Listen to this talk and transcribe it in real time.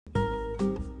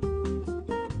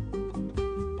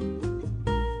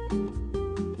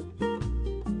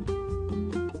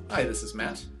Hi, this is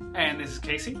Matt, And this is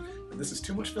Casey. and this is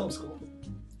Too Much Film School.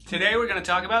 Today we're going to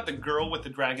talk about The Girl with the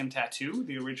Dragon Tattoo,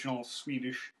 the original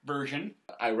Swedish version.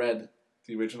 I read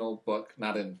the original book,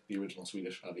 not in the original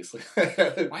Swedish, obviously.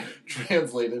 Why?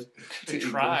 Translated They to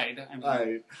tried. English. I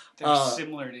mean, they're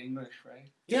similar to English, right?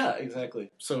 Yeah, exactly.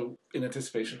 So, in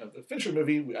anticipation of the Fincher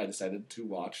movie, I decided to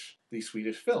watch the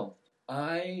Swedish film.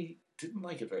 I didn't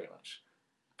like it very much.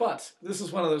 But this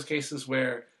is one of those cases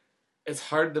where it's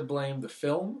hard to blame the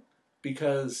film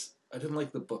because I didn't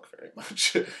like the book very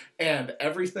much. And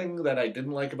everything that I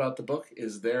didn't like about the book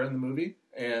is there in the movie.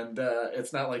 And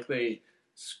it's not like they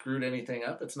screwed anything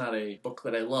up. It's not a book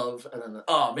that I love and then,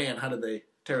 oh man, how did they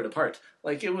tear it apart?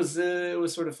 Like, it was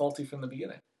sort of faulty from the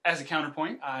beginning. As a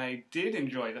counterpoint, I did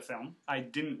enjoy the film. I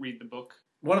didn't read the book.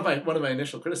 One of my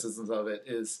initial criticisms of it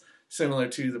is similar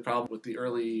to the problem with the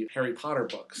early Harry Potter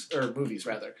books, or movies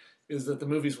rather, is that the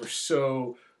movies were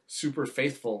so super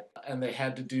faithful and they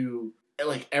had to do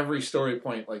like every story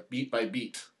point like beat by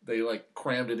beat. They like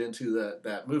crammed it into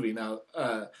that movie. Now,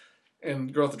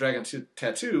 and Girl with the Dragon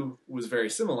Tattoo was very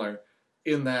similar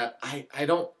in that I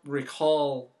don't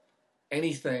recall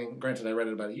anything. Granted, I read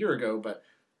it about a year ago, but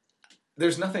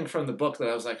there's nothing from the book that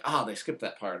I was like, they skipped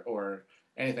that part or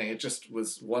anything. It just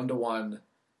was 1-to-1.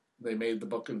 They made the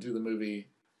book into the movie.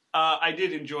 I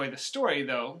did enjoy the story,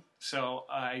 though, so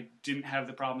I didn't have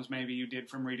the problems maybe you did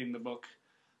from reading the book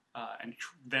and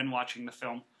then watching the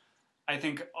film. I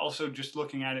think also just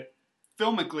looking at it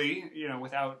filmically,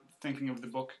 without thinking of the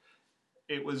book,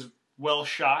 it was well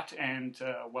shot and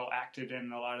well acted,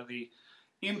 and a lot of the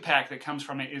impact that comes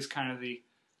from it is kind of the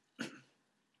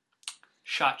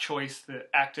shot choice, the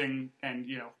acting, and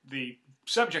the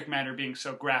subject matter being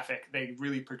so graphic. They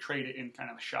really portrayed it in kind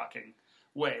of a shocking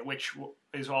way, which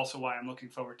is also why I'm looking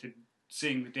forward to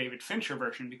seeing the David Fincher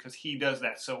version, because he does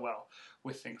that so well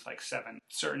with things like Seven.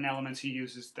 Certain elements he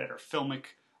uses that are filmic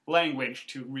language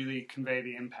to really convey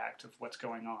the impact of what's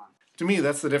going on. To me,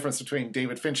 that's the difference between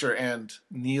David Fincher and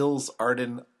Niels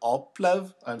Arden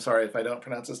Alplev. I'm sorry if I don't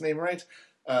pronounce his name right.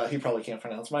 He probably can't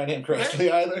pronounce my name correctly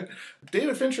either.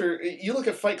 David Fincher, you look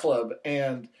at Fight Club,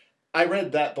 and I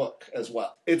read that book as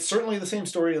well. It's certainly the same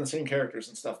story and the same characters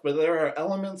and stuff, but there are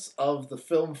elements of the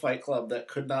film Fight Club that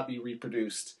could not be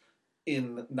reproduced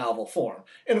in novel form.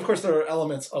 And of course there are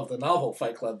elements of the novel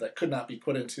Fight Club that could not be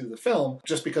put into the film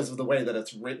just because of the way that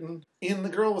it's written. In The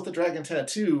Girl with the Dragon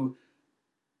Tattoo,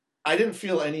 I didn't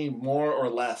feel any more or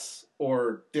less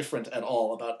or different at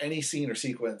all about any scene or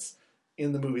sequence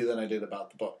in the movie than I did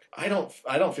about the book. I don't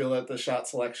feel that the shot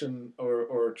selection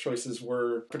or choices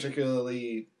were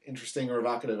particularly interesting or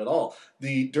evocative at all.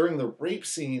 During the rape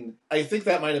scene, I think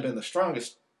that might have been the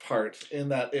strongest part in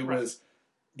that it was,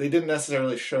 they didn't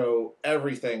necessarily show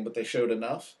everything, but they showed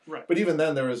enough. Right. But even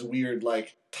then there was weird,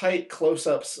 like, tight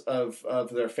close-ups of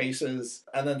their faces,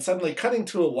 and then suddenly cutting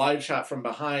to a wide shot from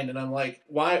behind, and I'm like,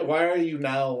 why are you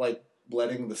now, like,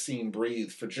 letting the scene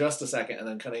breathe for just a second and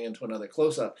then cutting into another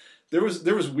close-up? There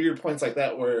was weird points like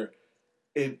that where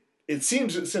it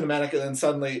seemed cinematic and then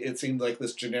suddenly it seemed like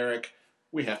this generic,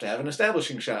 we have to have an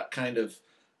establishing shot kind of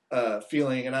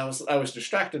feeling, and I was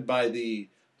distracted by the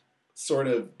sort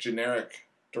of generic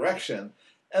direction.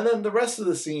 And then the rest of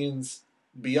the scenes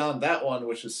beyond that one,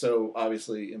 which is so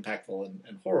obviously impactful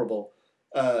and horrible,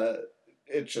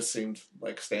 it just seemed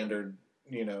like standard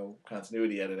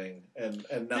continuity editing, and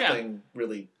nothing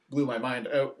really blew my mind.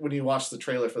 When you watch the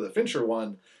trailer for the Fincher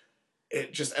one,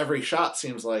 it just, every shot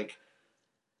seems like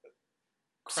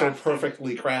so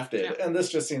perfectly crafted. Yeah. And this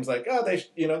just seems like,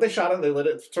 they shot it, they lit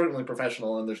it, it's certainly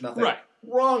professional, and there's nothing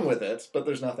wrong with it, but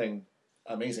there's nothing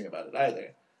amazing about it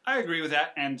either. I agree with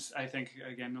that, and I think,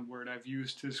 again, the word I've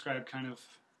used to describe kind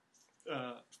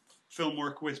of film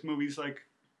work with movies like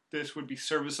this would be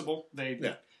serviceable.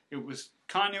 It was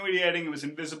continuity editing, it was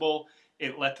invisible,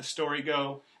 it let the story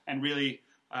go, and really,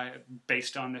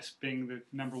 based on this being the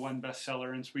 #1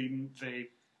 bestseller in Sweden, they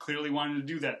clearly wanted to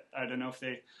do that. I don't know if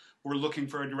they were looking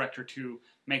for a director to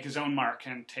make his own mark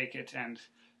and take it and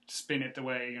spin it the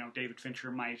way David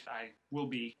Fincher might. I will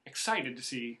be excited to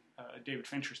see David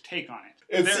Fincher's take on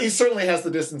it. He certainly has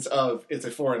the distance of, it's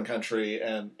a foreign country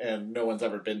and no one's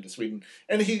ever been to Sweden.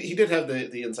 And he did have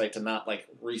the insight to not like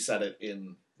reset it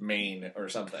in Maine or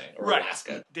something, or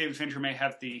Alaska. David Fincher may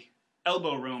have the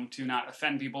elbow room to not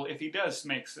offend people if he does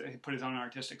put his own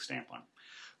artistic stamp on it.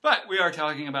 But we are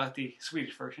talking about the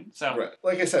Swedish version, so... Right.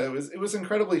 Like I said, it was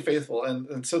incredibly faithful,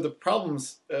 and so the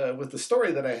problems with the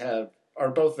story that I have are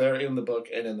both there in the book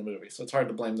and in the movie. So it's hard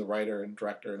to blame the writer and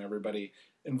director and everybody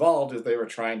involved if they were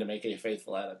trying to make a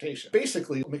faithful adaptation.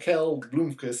 Basically, Mikael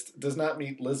Blomkvist does not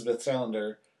meet Lisbeth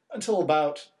Salander until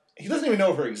about he doesn't even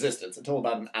know of her existence until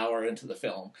about an hour into the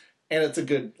film. And it's a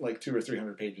good, like, 200 or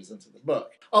 300 pages into the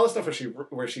book. All the stuff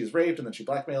where she's raped and then she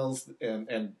blackmails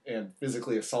and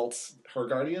physically assaults her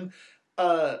guardian,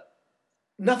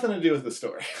 nothing to do with the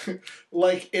story.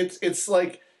 Like, it's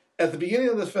like, at the beginning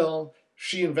of the film,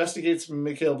 she investigates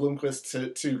Mikhail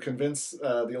Blomkvist to convince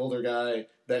the older guy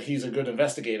that he's a good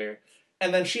investigator.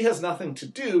 And then she has nothing to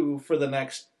do for the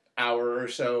next hour or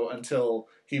so until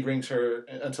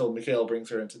Mikhail brings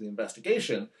her into the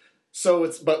investigation.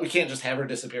 But we can't just have her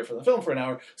disappear from the film for an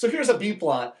hour. So here's a B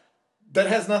plot that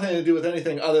has nothing to do with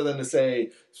anything other than to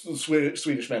say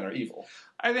Swedish men are evil.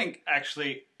 I think,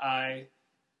 actually,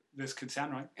 this could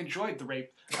sound wrong, enjoyed the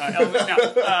rape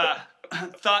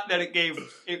thought that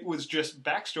it was just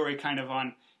backstory kind of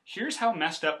on, here's how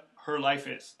messed up her life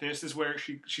is. This is where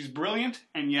she's brilliant,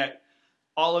 and yet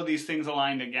all of these things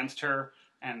aligned against her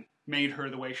and made her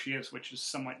the way she is, which is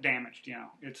somewhat damaged,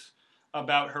 It's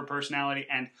about her personality,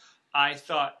 and I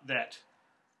thought that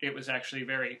it was actually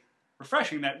very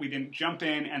refreshing that we didn't jump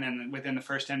in and then within the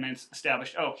first 10 minutes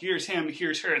established, oh, here's him,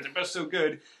 here's her, they're both so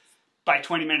good. By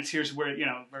 20 minutes, here's where,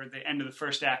 where the end of the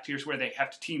first act, here's where they have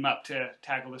to team up to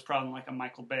tackle this problem like a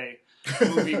Michael Bay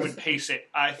movie would pace it.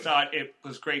 I thought it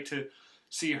was great to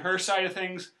see her side of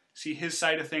things, see his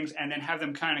side of things, and then have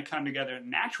them kind of come together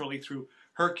naturally through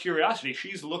her curiosity.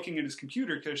 She's looking at his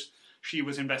computer because she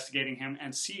was investigating him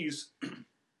and sees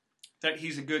that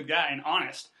he's a good guy and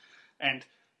honest. And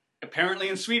apparently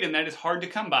in Sweden, that is hard to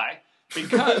come by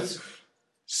because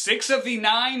 6 of the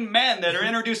 9 men that are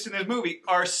introduced in this movie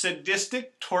are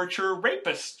sadistic torture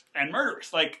rapists and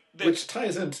murderers. Which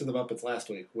ties into the Muppets last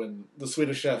week when the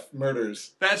Swedish chef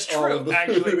murders. That's true,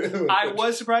 actually. I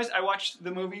was surprised. I watched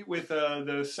the movie with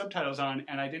the subtitles on,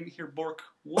 and I didn't hear Bork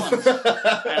once.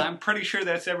 And I'm pretty sure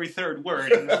that's every third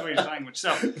word in the Swedish language.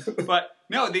 So, but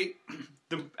no, the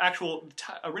actual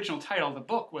original title of the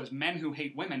book was Men Who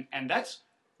Hate Women, and that's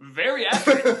very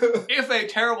accurate. If a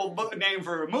terrible name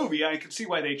for a movie, I could see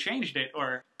why they changed it.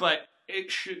 But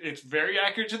it's very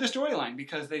accurate to the storyline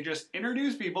because they just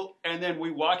introduce people and then we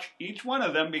watch each one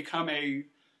of them become a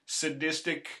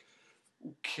sadistic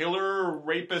killer,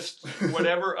 rapist,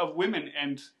 whatever of women.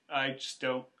 And I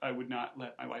would not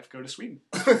let my wife go to Sweden.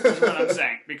 That's what I'm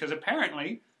saying. Because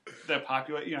apparently the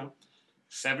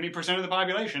 70% of the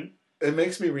population. It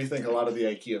makes me rethink a lot of the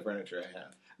IKEA furniture I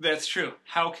have. That's true.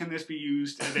 How can this be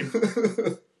used as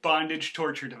a bondage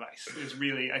torture device is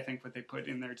really, I think, what they put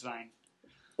in their design.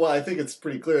 Well, I think it's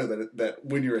pretty clear that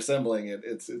when you're assembling it,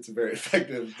 it's a very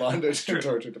effective bondage and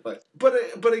torture device.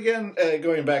 But again,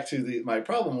 going back to my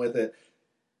problem with it,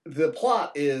 the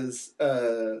plot is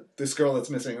this girl that's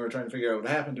missing, or trying to figure out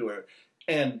what happened to her.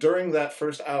 And during that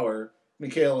first hour,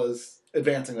 Mikhail is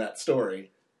advancing that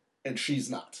story, and she's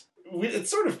not.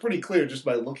 It's sort of pretty clear just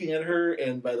by looking at her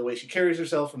and by the way she carries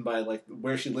herself and by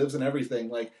where she lives and everything,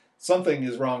 something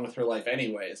is wrong with her life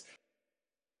anyways.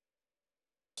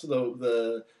 So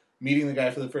the meeting the guy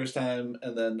for the first time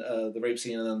and then the rape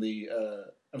scene and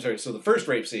then so the first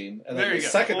rape scene and then the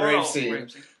second rape scene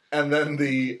and then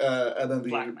the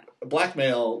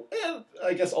blackmail and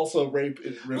I guess also rape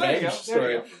and revenge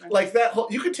story. Like that whole,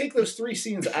 you could take those 3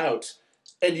 scenes out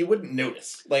and you wouldn't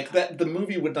notice. The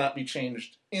movie would not be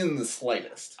changed in the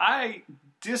slightest. I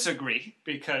disagree,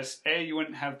 because you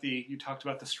wouldn't have you talked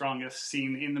about the strongest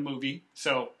scene in the movie,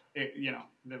 so,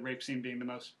 the rape scene being the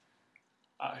most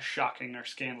shocking or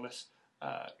scandalous,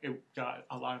 it got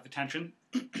a lot of attention.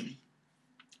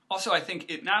 Also, I think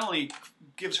it not only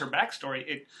gives her backstory,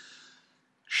 it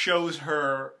shows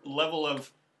her level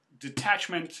of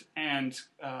detachment and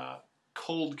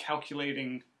cold,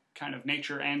 calculating kind of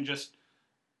nature and just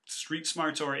street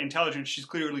smarts or intelligence. She's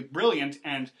clearly brilliant,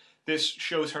 and this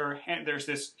shows her there's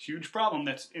this huge problem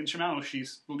that's insurmountable.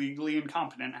 She's legally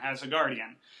incompetent, has a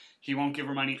guardian. He won't give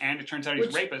her money, and it turns out he's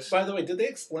a rapist. By the way, did they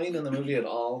explain in the movie at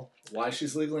all why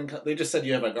she's legally incompetent? They just said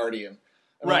you have a guardian.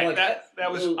 And right,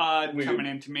 that was odd coming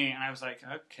into me, and I was like,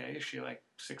 okay, is she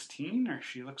 16, or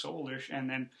she looks older? And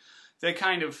then they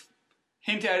kind of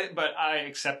hint at it, but I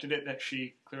accepted it that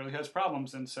she clearly has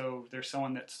problems, and so there's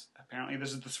someone that's, apparently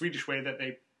this is the Swedish way that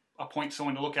they appoint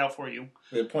someone to look out for you.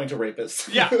 They appoint a rapist.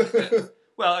 Yeah.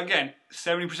 Well, again,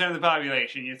 70% of the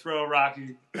population, you throw a rock,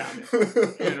 you found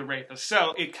it. You're the rapist.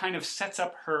 So it kind of sets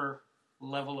up her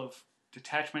level of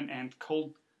detachment and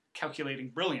cold, calculating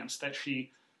brilliance, that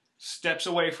she steps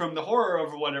away from the horror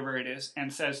of whatever it is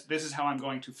and says, this is how I'm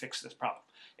going to fix this problem.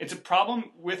 It's a problem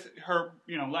with her,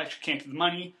 life. She can't get the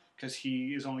money because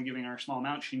he is only giving her a small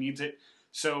amount. She needs it.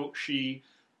 So she,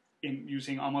 in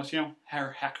using almost,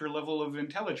 her hacker level of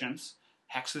intelligence,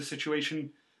 hacks the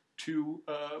situation to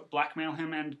blackmail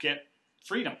him and get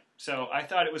freedom. So I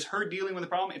thought it was her dealing with the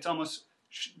problem. It's almost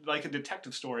like a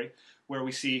detective story where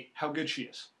we see how good she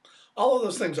is. All of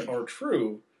those things are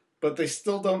true, but they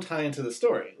still don't tie into the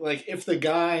story. Like, if the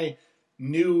guy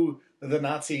knew the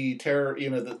Nazi terror,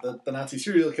 the Nazi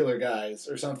serial killer guys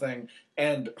or something,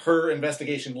 and her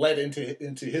investigation led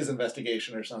into his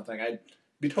investigation or something, I'd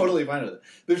be totally fine with it.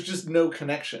 There's just no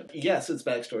connection. Yes, it's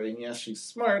backstory, and yes, she's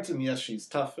smart, and yes, she's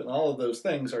tough, and all of those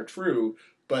things are true,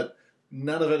 but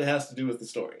none of it has to do with the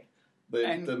story.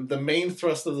 The main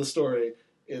thrust of the story,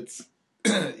 it's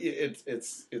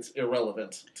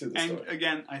irrelevant to the story. And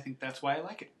again, I think that's why I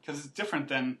like it, because it's different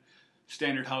than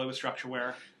standard Hollywood structure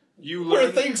where you learn...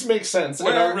 Where things make sense and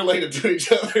are related to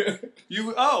each other.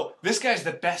 This guy's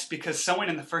the best because someone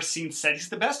in the first scene said he's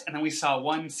the best, and then we saw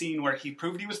one scene where he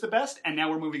proved he was the best, and now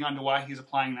we're moving on to why he's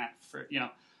applying that for,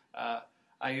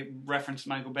 I referenced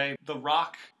Michael Bay. The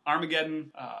Rock,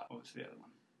 Armageddon, what was the other one?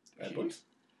 Bad Boys?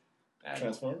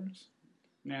 Transformers?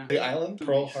 Yeah. The Island?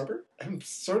 Pearl Harbor? I'm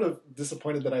sort of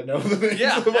disappointed that I know the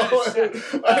names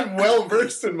of all. I'm I'm well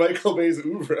versed in Michael Bay's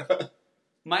oeuvre.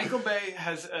 Michael Bay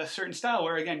has a certain style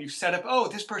where, again, you set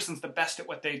up, this person's the best at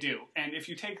what they do. And if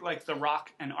you take, like, The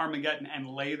Rock and Armageddon and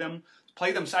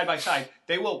play them side by side,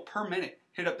 they will, per minute,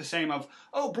 hit up the same of,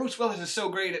 Bruce Willis is so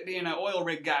great at being an oil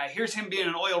rig guy. Here's him being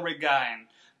an oil rig guy. And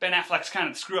Ben Affleck's kind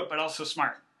of screw up, but also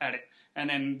smart at it. And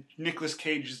then Nicolas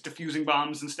Cage is defusing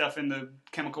bombs and stuff in the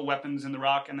chemical weapons in The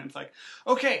Rock. And then it's like,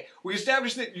 okay, we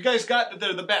established that you guys got that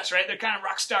they're the best, right? They're kind of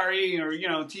rock star-y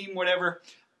or, team whatever.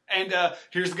 And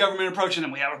here's the government approaching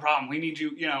them. We have a problem. We need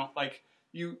you,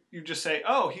 you just say,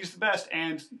 he's the best.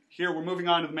 And here we're moving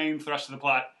on to the main thrust of the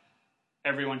plot.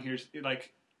 Everyone hears,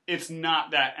 it's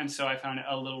not that. And so I found it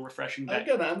a little refreshing.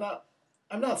 Again,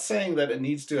 I'm not saying that it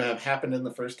needs to have happened in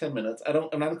the first 10 minutes.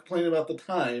 I'm not complaining about the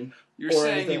time. You're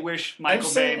saying anything. You wish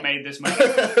Michael Bay made this movie.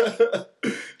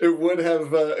 It would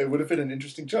have been an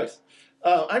interesting choice.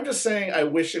 I'm just saying I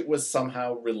wish it was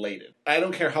somehow related. I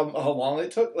don't care how long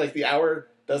it took. Like, the hour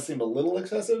does seem a little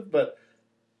excessive, but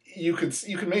you can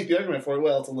make the argument for it.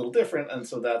 Well, it's a little different, and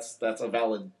so that's a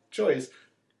valid choice.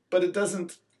 But it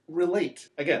doesn't relate.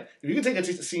 Again, if you could take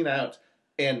a scene out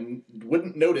and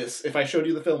wouldn't notice if I showed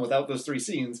you the film without those 3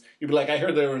 scenes, you'd be like, I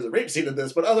heard there was a rape scene in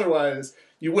this, but otherwise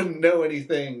you wouldn't know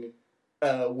anything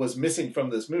was missing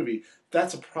from this movie.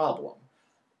 That's a problem.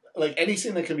 Like, any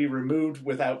scene that can be removed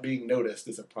without being noticed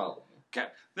is a problem. Okay.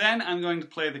 Then I'm going to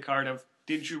play the card of,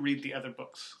 did you read the other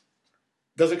books?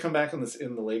 Does it come back in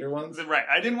the later ones? Right.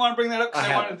 I didn't want to bring that up because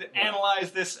I wanted to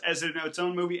analyze this as its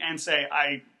own movie and say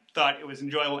I thought it was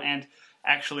enjoyable. And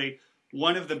actually,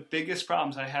 one of the biggest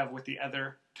problems I have with the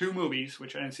other 2 movies,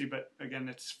 which I didn't see, but again,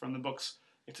 it's from the books,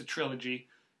 it's a trilogy,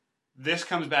 this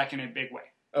comes back in a big way.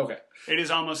 Okay. It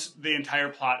is almost the entire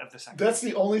plot of the second. That's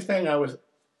the only thing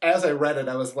as I read it,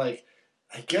 I was like,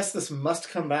 I guess this must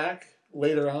come back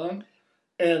later on.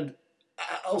 And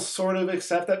I'll sort of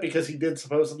accept that because he did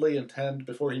supposedly intend,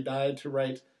 before he died, to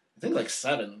write, I think, like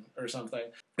 7 or something.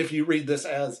 If you read this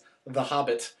as the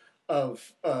Hobbit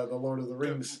of the Lord of the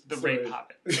Rings. The Rape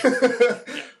Hobbit. Yeah.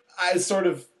 I sort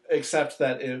of accept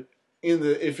that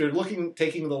if you're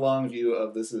taking the long view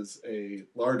of this is a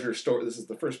larger story, this is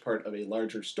the first part of a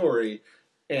larger story,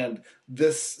 and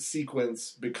this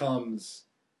sequence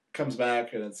comes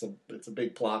back and it's a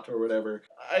big plot or whatever,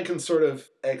 I can sort of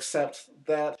accept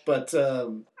that, but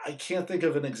I can't think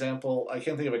of an example. I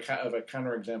can't think of a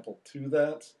counterexample to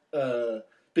that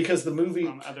because the movie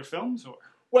from other films or.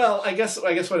 Well, I guess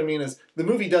what I mean is the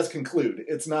movie does conclude.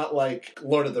 It's not like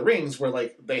Lord of the Rings where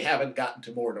like they haven't gotten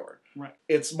to Mordor. Right.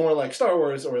 It's more like Star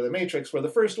Wars or The Matrix where the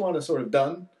first one is sort of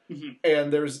done,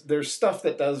 and there's stuff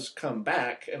that does come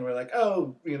back, and we're like,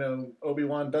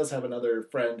 Obi-Wan does have another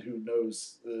friend who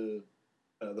knows the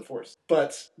Force.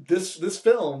 But this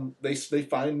film, they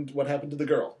find what happened to the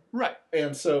girl. Right.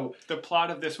 And so the plot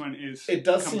of this one is it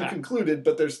does seem concluded,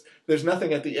 but there's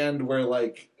nothing at the end where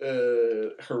like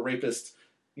her rapist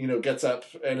gets up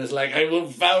and is like, I will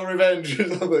vow revenge or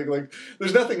something. Like,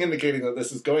 there's nothing indicating that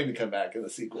this is going to come back in the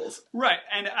sequels. Right.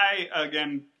 And I,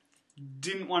 again,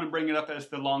 didn't want to bring it up as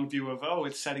the long view of,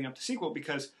 it's setting up the sequel,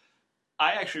 because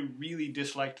I actually really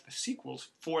disliked the sequels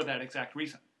for that exact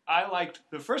reason. I liked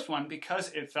the first one because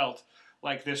it felt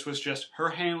like this was just her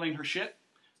handling her shit.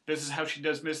 This is how she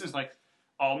does business. Like,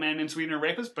 all men in Sweden are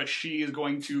rapists, but she is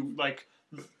going to,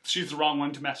 she's the wrong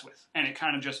one to mess with. And it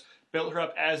kind of just built her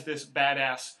up as this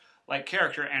badass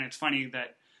character, and it's funny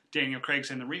that Daniel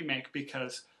Craig's in the remake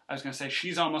because I was going to say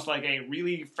she's almost like a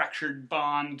really fractured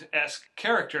Bond-esque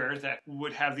character that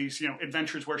would have these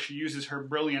adventures where she uses her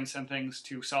brilliance and things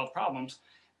to solve problems,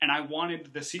 and I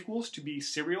wanted the sequels to be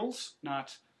serials,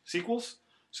 not sequels,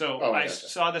 So I I gotcha.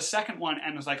 saw the second one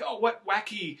and was like, oh, what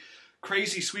wacky,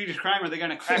 crazy Swedish crime are they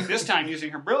going to crack this time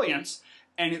using her brilliance?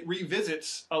 And it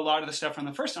revisits a lot of the stuff from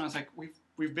the first one. I was like,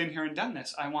 we've been here and done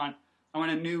this. I want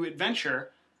a new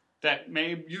adventure that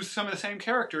may use some of the same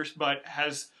characters, but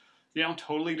has,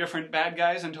 totally different bad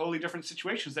guys and totally different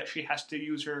situations that she has to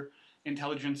use her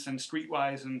intelligence and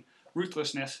streetwise and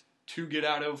ruthlessness to get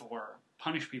out of or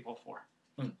punish people for.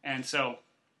 And so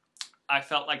I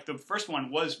felt like the first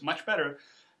one was much better,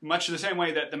 much the same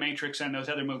way that The Matrix and those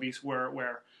other movies were,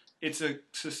 where it's a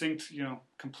succinct,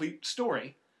 complete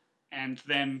story, and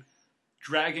then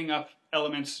dragging up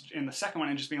elements in the second one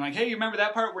and just being like, hey, you remember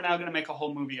that part? We're now going to make a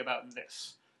whole movie about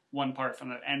this one part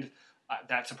from it. And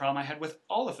that's a problem I had with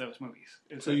all of those movies.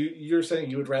 So you're saying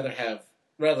you would rather have,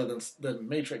 rather than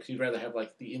Matrix, you'd rather have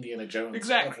like the Indiana Jones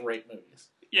of rape movies.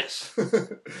 Yes.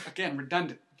 Again,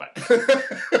 redundant, but...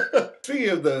 Speaking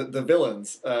of the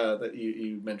villains that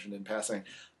you mentioned in passing,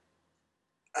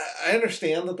 I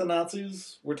understand that the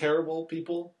Nazis were terrible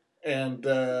people, and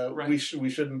right. we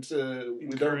shouldn't we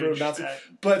don't do Nazis.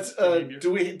 But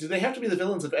do they have to be the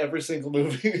villains of every single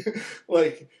movie?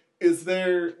 Like, is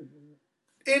there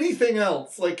anything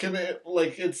else? Like, can it,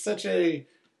 like, it's such an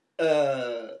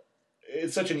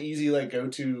easy go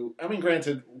to. I mean,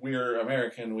 granted, we're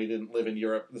American. We didn't live in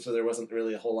Europe, so there wasn't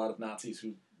really a whole lot of Nazis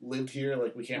who lived here.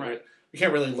 Like, we can't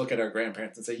really look at our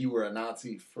grandparents and say you were a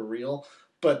Nazi for real.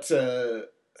 But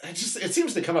it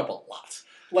seems to come up a lot.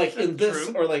 Like in this,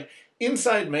 or like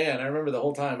Inside Man. I remember the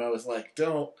whole time I was like,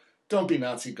 don't be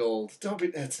Nazi gold.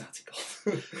 It's Nazi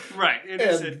gold. Right. It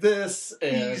is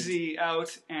easy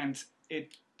out, and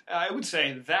it. I would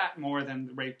say that more than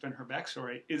the rape in her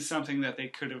backstory is something that they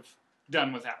could have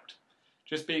done without.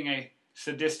 Just being a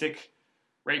sadistic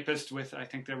rapist with, I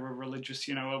think there were religious,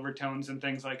 overtones and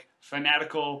things like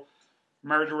fanatical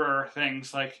murderer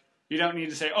things. Like, you don't need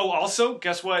to say, oh, also,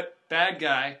 guess what? Bad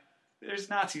guy. There's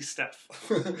Nazi stuff.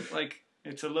 Like,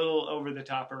 it's a little over the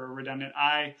top or redundant.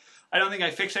 I don't think I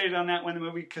fixated on that when the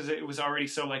movie, because it was already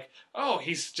so like, oh,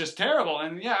 he's just terrible.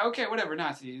 And yeah, okay, whatever,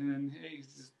 Nazi. And then hey,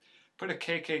 put a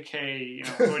KKK,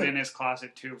 hood in his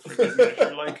closet too, for good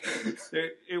measure. Like,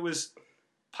 it was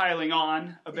piling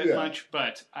on a bit much,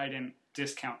 but I didn't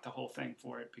discount the whole thing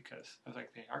for it because I was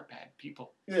like, they are bad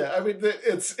people. Yeah, I mean,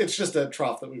 it's just a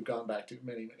trough that we've gone back to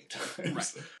many, many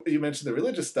times. Right. You mentioned the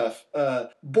religious stuff.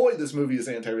 Boy, this movie is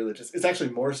anti-religious. It's actually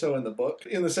more so in the book,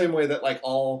 in the same way that like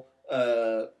all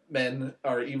men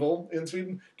are evil in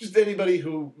Sweden. Just anybody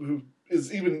who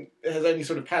is even has any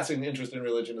sort of passing interest in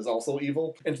religion is also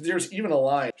evil. And there's even a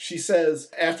line. She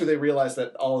says, after they realized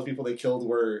that all the people they killed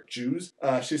were Jews,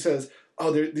 she says,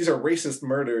 oh, these are racist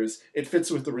murders. It fits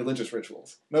with the religious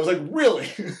rituals. And I was like, really?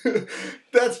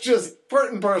 That's just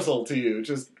part and parcel to you.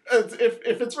 Just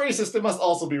if it's racist, it must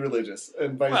also be religious,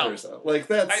 and vice versa. Like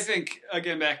that's. I think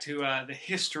again back to the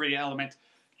history element.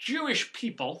 Jewish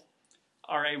people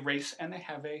are a race, and they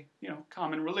have a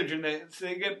common religion.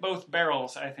 They get both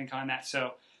barrels, I think, on that.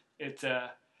 So it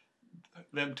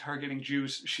them targeting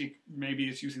Jews. She maybe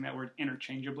is using that word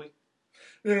interchangeably.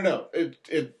 No.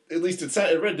 It at least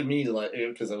it read to me like,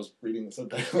 because I was reading the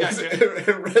subtitles. Yeah. It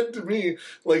read to me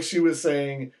like she was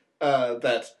saying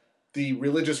that the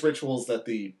religious rituals that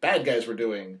the bad guys were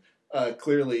doing,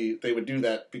 clearly they would do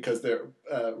that because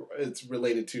it's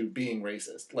related to being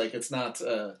racist. Like it's not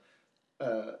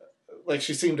like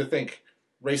she seemed to think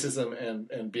racism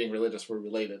and being religious were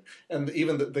related. And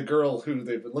even the girl who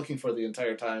they've been looking for the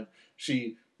entire time,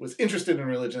 she was interested in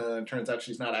religion, and it turns out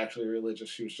she's not actually religious.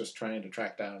 She was just trying to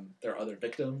track down their other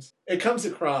victims. It comes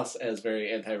across as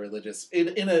very anti-religious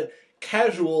in a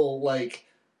casual, like,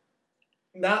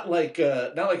 not like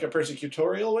a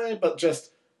persecutorial way, but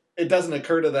just it doesn't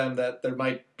occur to them that there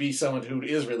might be someone who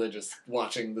is religious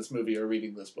watching this movie or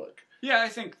reading this book. Yeah, I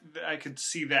think I could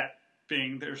see that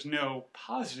being there's no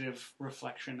positive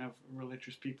reflection of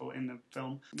religious people in the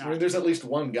film. I mean, there's at least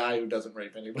one guy who doesn't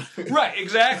rape anybody. Right,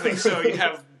 exactly. So you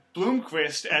have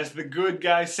Blomkvist as the good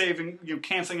guy saving,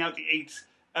 canceling out the 8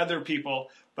 other people,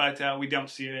 but we don't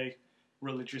see a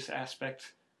religious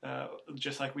aspect,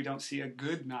 just like we don't see a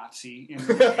good Nazi in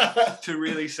the movie to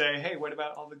really say, hey, what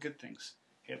about all the good things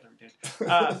Hitler did?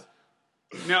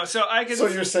 No, so I can. So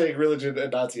you're saying religion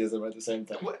and Nazism are the same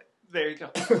thing? There you go.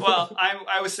 Well,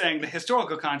 I was saying the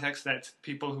historical context that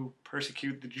people who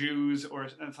persecute the Jews or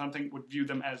something would view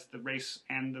them as the race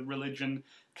and the religion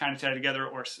kind of tied together,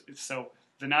 or so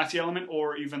the Nazi element,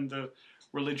 or even the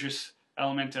religious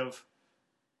element of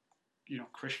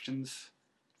Christians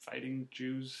fighting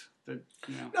Jews. No,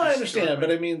 I understand, but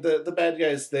I mean the bad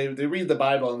guys they read the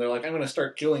Bible and they're like, I'm going to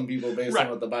start killing people based on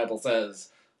what the Bible says.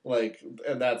 Like,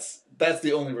 and that's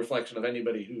the only reflection of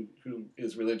anybody who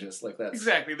is religious. Like that's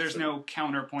exactly. There's no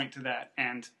counterpoint to that,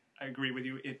 and I agree with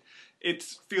you. It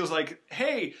feels like,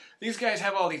 hey, these guys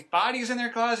have all these bodies in their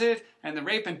closet, and the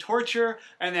rape and torture,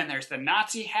 and then there's the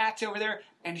Nazi hats over there,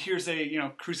 and here's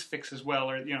a crucifix as well,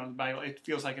 or the Bible. It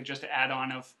feels like just an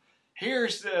add-on of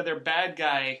here's their bad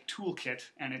guy toolkit,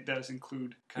 and it does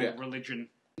include kind of religion.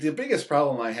 The biggest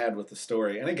problem I had with the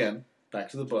story, and again, back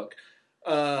to the book.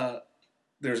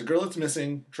 There's a girl that's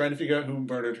missing, trying to figure out who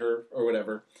murdered her or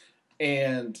whatever.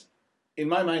 And in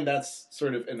my mind, that's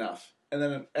sort of enough. And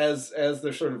then as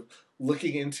they're sort of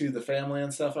looking into the family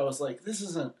and stuff, I was like, this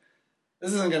isn't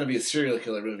going to be a serial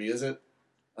killer movie, is it?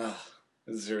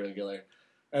 It's a serial killer.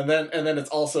 And then it's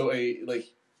also a like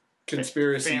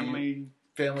conspiracy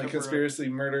family conspiracy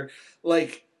murder.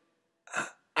 Like,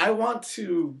 I want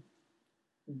to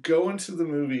go into the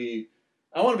movie.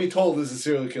 I want to be told this is a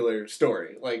serial killer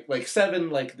story, like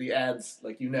Seven, like the ads,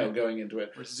 like going into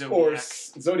it, or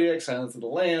Zodiac, Silence of the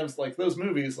Lambs, like those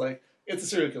movies, like it's a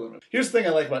serial killer movie. Here's the thing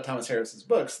I like about Thomas Harris's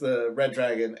books, the Red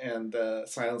Dragon and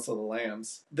Silence of the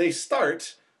Lambs. They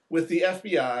start with the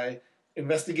FBI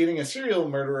investigating a serial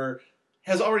murderer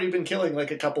has already been killing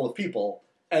like a couple of people,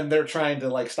 and they're trying to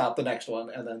like stop the next one,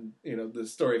 and then the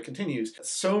story continues.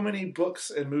 So many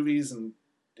books and movies and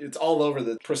it's all over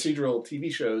the procedural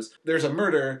TV shows. There's a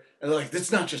murder, and they're like,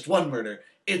 it's not just one murder.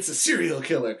 It's a serial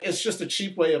killer. It's just a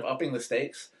cheap way of upping the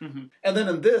stakes. Mm-hmm. And then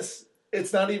in this,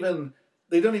 it's not even...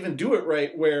 They don't even do it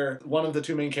right where one of the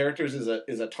two main characters is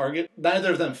a target.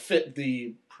 Neither of them fit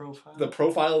the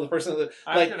profile of the person.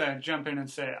 I'm going to jump in and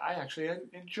say, I actually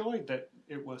enjoyed that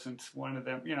it wasn't one of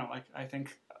them. I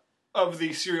think of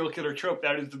the serial killer trope,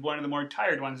 that is one of the more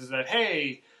tired ones, is that,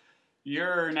 hey...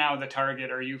 You're now the target,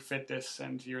 or you fit this,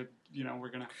 and we're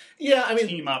gonna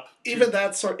team up. Even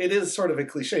it is sort of a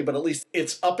cliche, but at least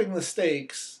it's upping the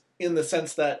stakes in the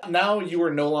sense that now you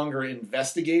are no longer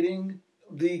investigating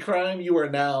the crime; you are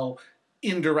now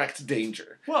in direct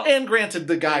danger. Well, and granted,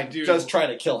 the guy does try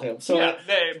to kill him. So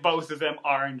both of them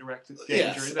are in direct danger.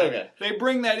 Yes, okay. They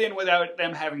bring that in without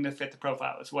them having to fit the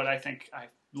profile. Is what I think I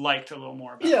liked a little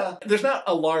more about. Yeah, there's not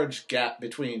a large gap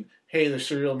between. Hey, the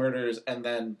serial murderers, and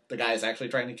then the guy is actually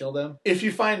trying to kill them. If you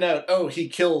find out, he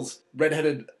kills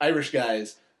redheaded Irish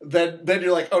guys, then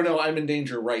you're like, oh no, I'm in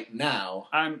danger right now.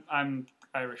 I'm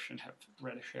Irish and have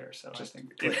reddish hair, so I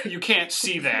think you can't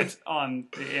see that on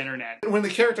the internet. When the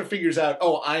character figures out,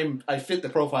 I fit the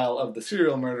profile of the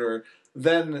serial murderer,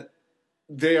 then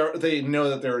they know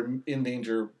that they're in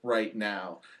danger right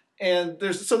now. And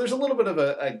there's a little bit of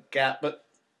a gap, but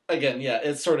again,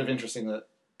 it's sort of interesting that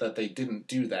they didn't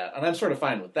do that, and I'm sort of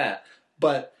fine with that.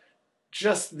 But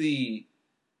just the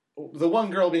one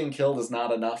girl being killed is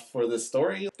not enough for this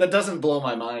story. That doesn't blow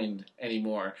my mind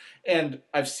anymore. And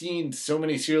I've seen so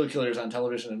many serial killers on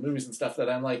television and movies and stuff that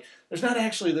I'm like, there's not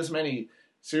actually this many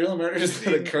serial murders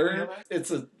that occur. It's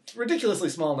a ridiculously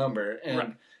small number,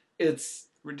 and it's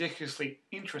ridiculously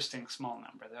interesting small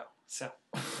number though. So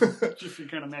if you're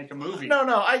gonna make a movie,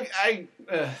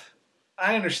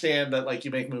 I understand that, like,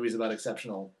 you make movies about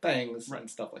exceptional things and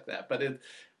stuff like that, but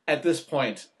at this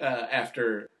point,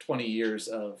 after 20 years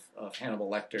of Hannibal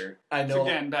Lecter, I know...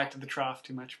 Again, back to the trough,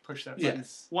 too much, push that button.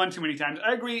 Yes. One too many times.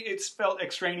 I agree, it's felt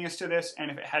extraneous to this, and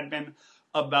if it had been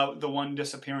about the one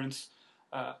disappearance,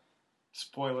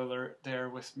 spoiler alert there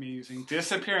with me using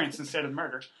disappearance instead of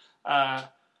murder,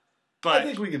 but... I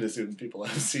think we can assume people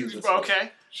have seen this.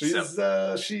 Okay.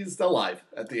 She's alive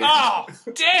at the end. Oh,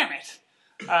 damn it!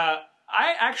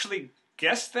 I actually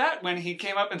guessed that when he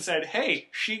came up and said, hey,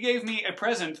 she gave me a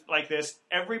present like this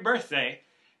every birthday,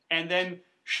 and then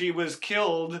she was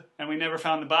killed, and we never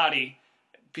found the body.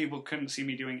 People couldn't see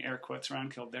me doing air quotes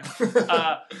around killed there.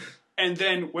 And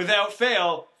then, without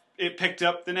fail, it picked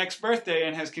up the next birthday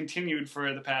and has continued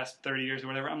for the past 30 years or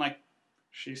whatever. I'm like,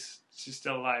 she's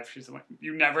still alive. She's the one.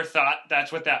 You never thought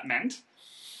that's what that meant?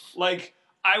 Like...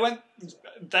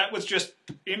 that was just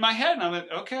in my head, and I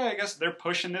went, okay, I guess they're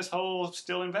pushing this whole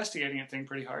still investigating it thing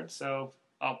pretty hard, so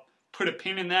I'll put a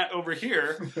pin in that over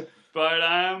here, but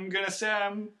I'm going to say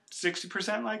I'm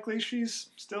 60% likely she's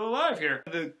still alive here.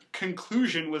 The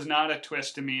conclusion was not a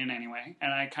twist to me in any way,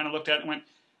 and I kind of looked at it and went,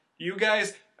 you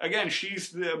guys, again,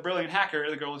 she's the brilliant hacker,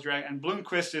 the girl was dragged, and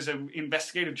Bloomquist is an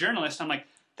investigative journalist. I'm like,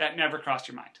 that never crossed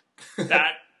your mind.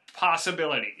 That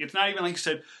possibility. It's not even like you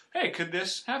said, hey, could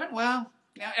this happen? Well...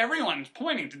 Now everyone's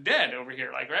pointing to dead over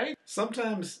here, like, right?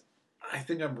 Sometimes I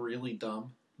think I'm really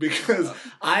dumb because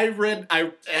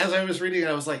as I was reading,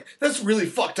 I was like, that's really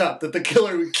fucked up that the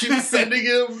killer would keep sending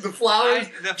him the flowers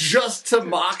just to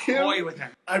mock him. With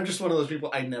him. I'm just one of those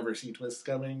people, I never see twists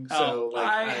coming. So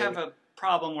I have a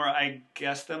problem where I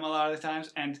guess them a lot of the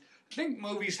times, and I think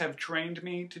movies have trained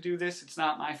me to do this. It's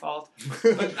not my fault.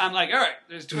 But I'm like, all right,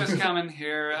 there's a twist coming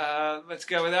here. Let's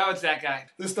go with, it's that guy.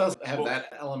 This does have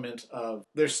that element of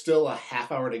there's still a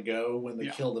half hour to go when they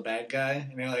kill the bad guy.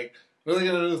 And you're like, what are they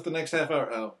going to do with the next half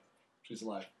hour? Oh, she's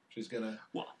alive. She's going to...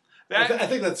 Well, I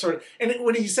think that's sort of... And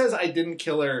when he says, I didn't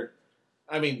kill her,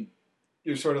 I mean,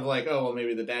 you're sort of like, oh, well,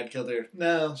 maybe the dad killed her.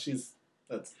 No,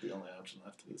 that's the only option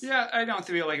left. Yeah, I don't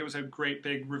feel like it was a great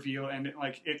big reveal, and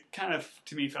it kind of,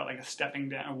 to me, felt like a stepping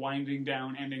down, a winding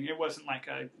down ending. It wasn't like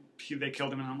they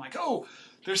killed him, and I'm like, oh,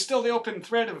 there's still the open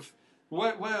thread of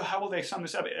how will they sum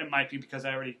this up? It might be because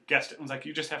I already guessed it. It was like,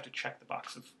 you just have to check the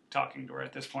box of talking to her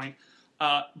at this point.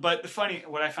 But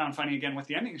what I found funny again with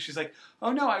the ending, she's like,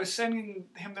 oh no, I was sending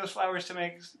him those flowers to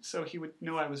make so he would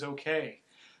know I was okay,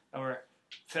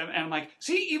 and I'm like,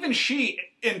 see, even she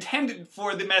intended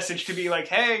for the message to be like,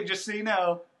 hey, just so you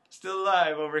know, still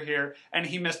alive over here. And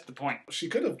he missed the point. She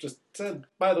could have just said,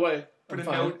 by the way, put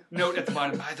a note at the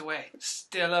bottom, by the way,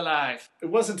 still alive. It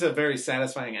wasn't a very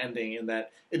satisfying ending in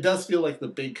that it does feel like the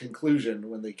big conclusion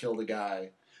when they kill the guy.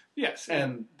 Yes,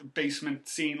 and the basement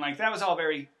scene, like, that was all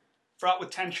very fraught with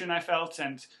tension, I felt,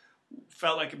 and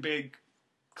felt like a big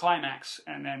climax,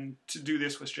 and then to do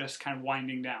this was just kind of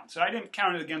winding down. So I didn't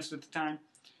count it against it at the time.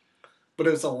 But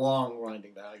it was a long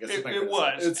winding down, I guess. It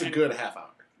was. It's a good half hour.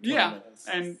 Yeah, minutes.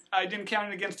 And I didn't count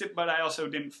it against it, but I also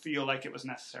didn't feel like it was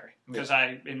necessary. Because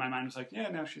in my mind, was like, yeah,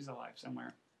 no, she's alive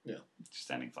somewhere. Yeah. Just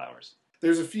sending flowers.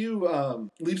 There's a few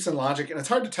leaps in logic, and it's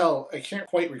hard to tell. I can't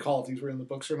quite recall if these were in the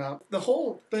books or not. The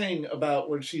whole thing about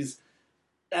when she's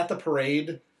at the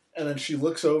parade, and then she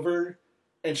looks over,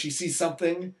 and she sees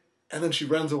something, and then she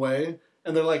runs away,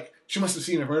 and they're like, she must have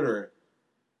seen a murderer.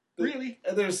 Really?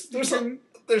 And there's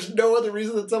no other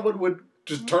reason that someone would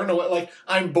just turn away. Like,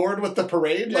 I'm bored with the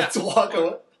parade, let's walk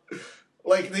away.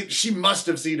 Like, she must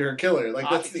have seen her killer. Like,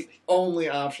 that's the only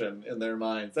option in their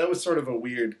minds. That was sort of a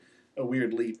weird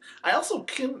leap. I also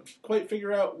can't quite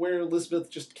figure out where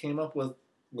Elizabeth just came up with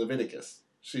Leviticus.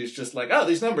 She's just like, oh,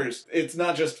 these numbers. It's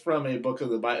not just from a book of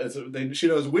the Bible. She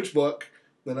knows which book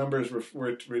the numbers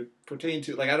pertain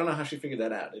to. Like, I don't know how she figured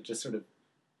that out. It just sort of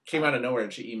came out of nowhere,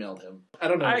 and she emailed him. I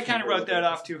don't know. I kind of wrote that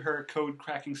off to her code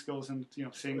cracking skills and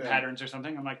seeing patterns or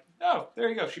something. I'm like, oh, there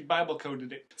you go. She Bible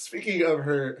coded it. Speaking of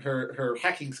her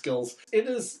hacking skills, it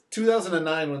is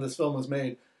 2009 when this film was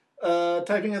made.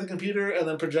 Typing at the computer and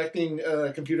then projecting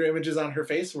computer images on her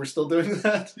face. We're still doing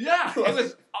that. Yeah, it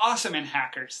was awesome in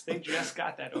Hackers. They just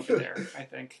got that over there, I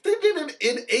think. They did it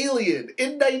in Alien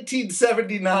in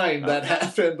 1979. That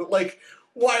happened. Like,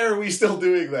 why are we still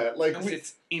doing that? Like,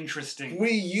 it's interesting.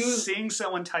 Seeing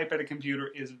someone type at a computer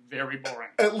is very boring.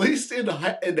 At least in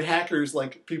Hackers,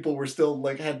 like, people were still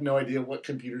like had no idea what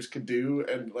computers could do,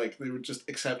 and like they would just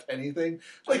accept anything.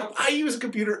 Like, I use a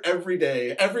computer every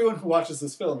day. Everyone who watches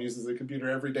this film uses a computer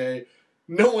every day.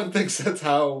 No one thinks that's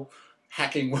how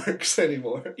hacking works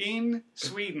anymore. In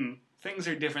Sweden, things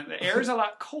are different. The air is a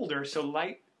lot colder, so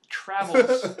light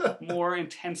travels more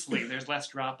intensely. There's less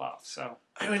drop-off, so...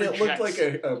 I mean, it looked like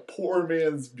a poor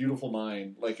man's Beautiful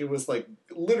Mind. Like, it was like,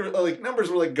 literally, like, numbers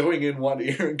were like going in one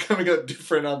ear and coming out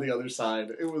different on the other side.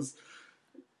 It was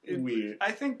weird.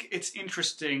 I think it's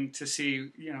interesting to see,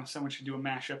 someone should do a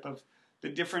mashup of the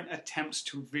different attempts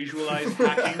to visualize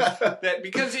hacking.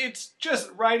 Because it's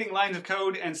just writing lines of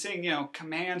code and seeing,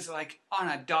 commands like on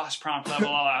a DOS prompt level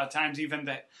a lot of times even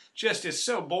that just is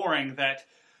so boring that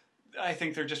I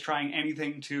think they're just trying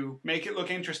anything to make it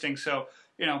look interesting. So,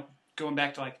 going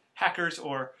back to like Hackers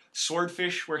or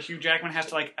Swordfish, where Hugh Jackman has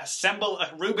to like assemble a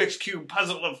Rubik's Cube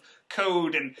puzzle of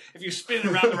code, and if you spin it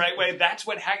around the right way, that's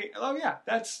what hacking... Oh yeah,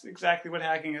 that's exactly what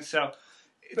hacking is. So,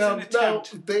 it's an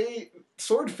attempt.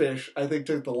 Swordfish, I think,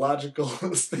 took the logical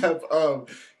step of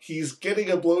he's getting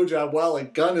a blowjob while a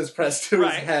gun is pressed to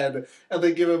his head, and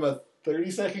they give him a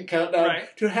 30-second countdown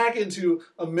to hack into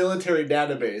a military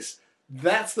database.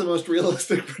 That's the most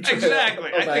realistic portrayal.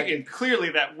 Exactly. I think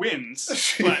clearly that wins.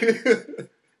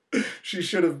 She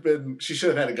should have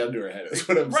had a gun to her head, is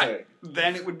what I'm saying.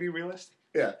 Then it would be realistic.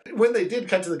 Yeah. When they did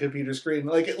cut to the computer screen,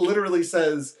 like, it literally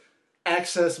says,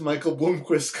 access Michael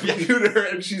Bloomquist's computer,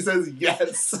 and she says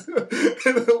yes. And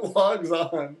it logs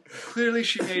on. Clearly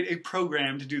she made a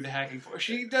program to do the hacking for her.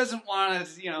 She doesn't want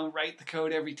to, write the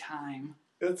code every time.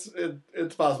 It's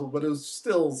possible, but it was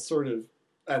still sort of,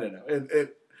 I don't know.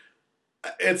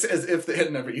 It's as if they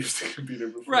had never used a computer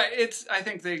before. Right. I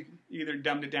think they either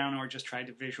dumbed it down or just tried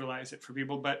to visualize it for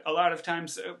people. But a lot of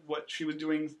times what she was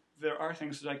doing, there are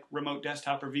things like remote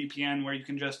desktop or VPN where you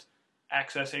can just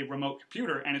access a remote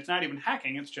computer. And it's not even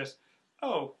hacking. It's just,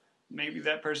 maybe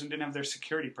that person didn't have their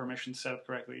security permissions set up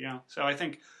correctly. So I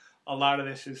think a lot of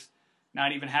this is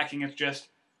not even hacking, it's just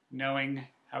knowing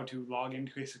how to log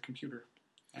into his computer.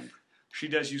 And she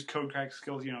does use code crack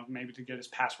skills, maybe to get his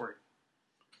password.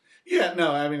 Yeah,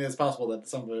 no, I mean, it's possible that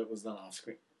some of it was done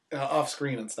off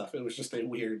screen and stuff. It was just a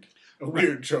weird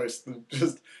choice to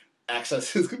just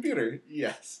access his computer.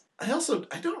 Yes. I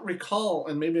don't recall,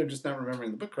 and maybe I'm just not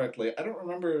remembering the book correctly, I don't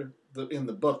remember in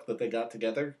the book that they got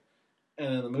together,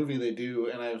 and in the movie they do,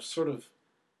 and I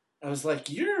was like,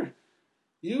 you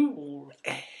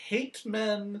hate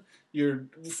men, you're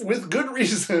with good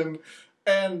reason,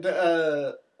 and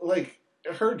like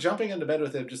her jumping into bed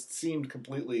with him just seemed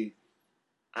completely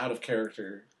out of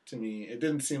character to me. It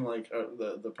didn't seem like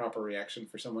the proper reaction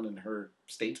for someone in her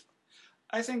state.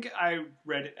 I think I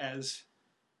read it as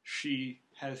she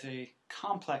has a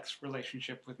complex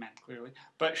relationship with men, clearly,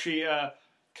 but she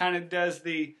kind of does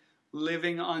the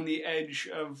living on the edge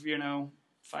of,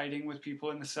 fighting with people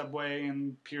in the subway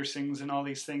and piercings and all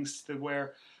these things, to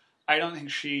where I don't think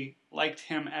she liked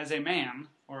him as a man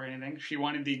or anything. She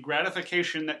wanted the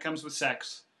gratification that comes with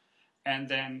sex, and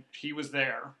then he was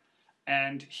there,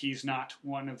 and he's not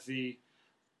one of the,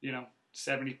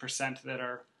 70% that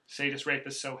are sadist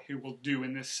rapists, so he will do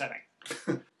in this setting.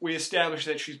 We established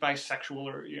that she's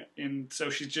bisexual, so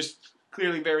she's just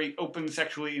clearly very open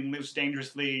sexually and lives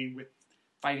dangerously with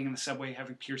fighting in the subway,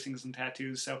 having piercings and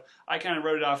tattoos. So I kind of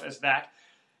wrote it off as that.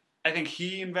 I think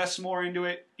he invests more into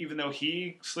it, even though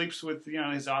he sleeps with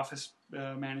his office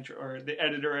manager or the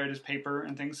editor at his paper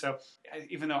and things. So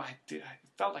even though I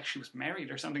felt like she was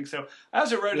married or something, so I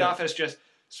also wrote it off as just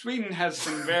Sweden has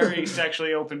some very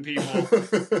sexually open people.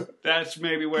 That's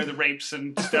maybe where the rapes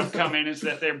and stuff come in, is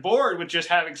that they're bored with just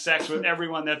having sex with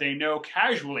everyone that they know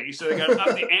casually, so they got to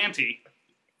up the ante.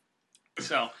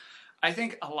 So I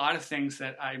think a lot of things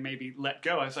that I maybe let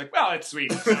go, I was like, well, it's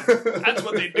Sweden, so that's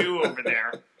what they do over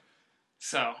there.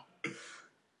 So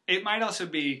it might also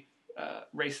be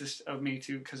racist of me,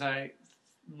 too, because I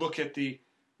look at the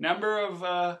number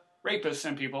of rapists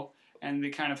and people, and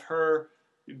the kind of her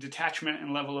detachment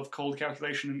and level of cold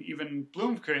calculation, and even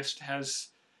Blomkvist has,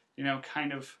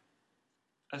 kind of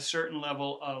a certain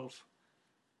level of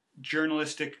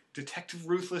journalistic detective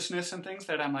ruthlessness and things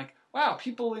that I'm like, wow,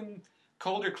 people in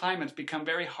colder climates become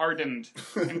very hardened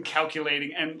and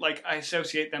calculating, and like I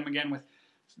associate them again with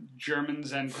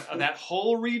Germans and that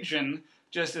whole region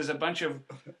just as a bunch of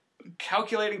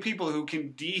calculating people who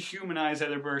can dehumanize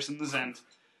other persons,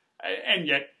 and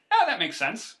yet, that makes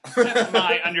sense. That's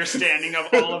my understanding of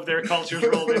all of their cultures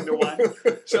rolled into one.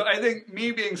 So I think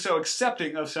me being so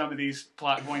accepting of some of these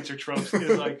plot points or tropes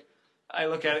is like, I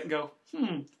look at it and go,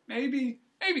 maybe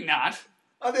not.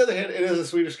 On the other hand, it is a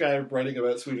Swedish guy writing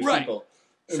about Swedish people.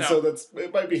 And so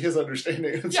it might be his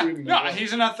understanding of Sweden. No,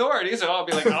 he's an authority, so I'll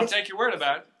be like, I'll take your word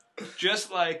about it.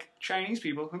 Just like Chinese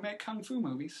people who make kung fu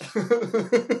movies.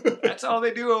 That's all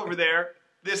they do over there.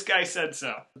 This guy said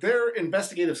so. Their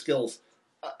investigative skills,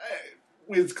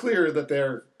 it's clear that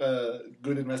they're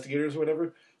good investigators or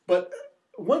whatever, but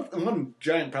one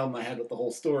giant problem I had with the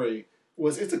whole story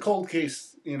was it's a cold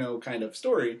case, kind of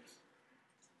story,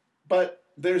 but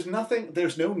there's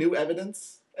no new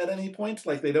evidence at any point.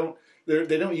 Like they don't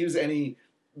use any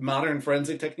modern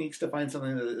forensic techniques to find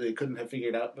something that they couldn't have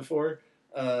figured out before.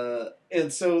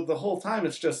 And so the whole time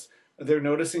it's just they're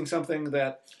noticing something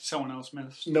that someone else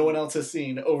missed. No one else has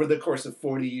seen over the course of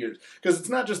 40 years. Because it's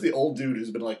not just the old dude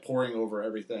who's been like poring over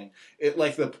everything. It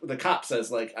like the cop says,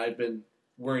 like, I've been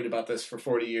worried about this for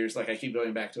 40 years. Like I keep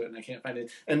going back to it and I can't find it.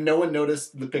 And no one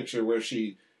noticed the picture where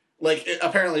she, like,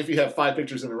 apparently if you have 5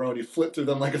 pictures in a row and you flip through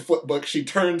them like a flip book, she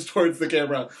turns towards the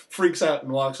camera, freaks out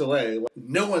and walks away.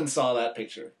 No one saw that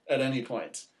picture at any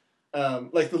point.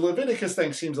 Like the Leviticus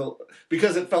thing seems,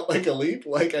 because it felt like a leap,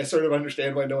 like I sort of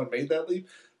understand why no one made that leap,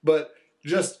 but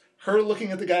just her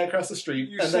looking at the guy across the street.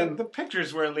 You said the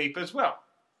pictures were a leap as well.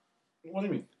 What do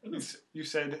you mean? You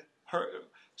said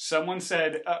someone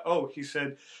said, he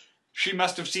said, she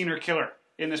must have seen her killer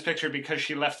in this picture because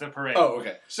she left the parade. Oh,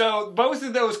 okay. So both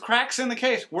of those cracks in the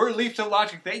case were leaps of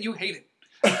logic that you hated.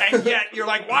 And yet you're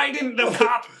like, why didn't the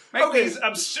cop make these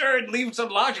absurd leaps of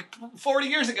logic 40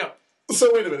 years ago?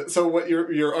 So wait a minute. So what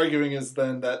you're arguing is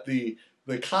then that the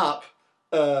cop,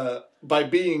 by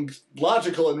being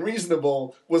logical and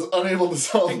reasonable, was unable to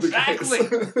solve the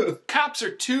case. Cops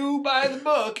are too by the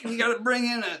book, and you got to bring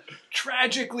in a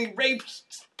tragically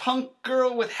raped punk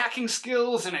girl with hacking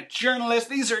skills and a journalist.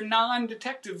 These are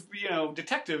non-detective,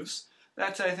 detectives.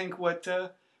 That's, I think, what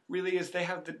really is. They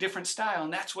have the different style,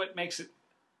 and that's what makes it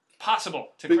possible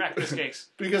to crack this case.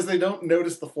 Because they don't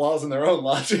notice the flaws in their own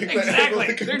logic.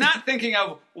 Exactly. They're not thinking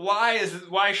of why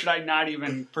should I not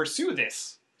even pursue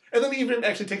this? And then even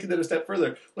actually taking it a step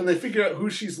further, when they figure out who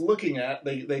she's looking at,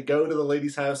 they go to the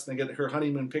lady's house and they get her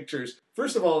honeymoon pictures.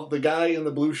 First of all, the guy in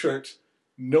the blue shirt,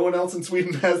 no one else in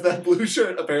Sweden has that blue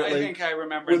shirt, apparently. I think I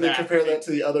remember when that. When they compare that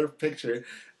to the other picture.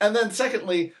 And then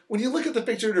secondly, when you look at the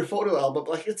picture in her photo album,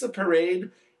 like, it's a parade.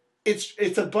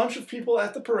 It's a bunch of people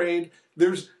at the parade.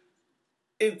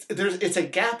 It's a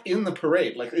gap in the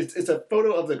parade. Like, it's a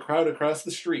photo of the crowd across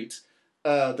the street.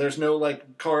 There's no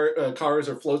like cars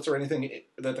or floats or anything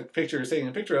that the picture is taking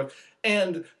a picture of,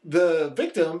 and the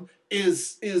victim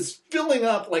is filling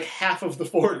up like half of the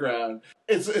foreground.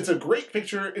 It's a great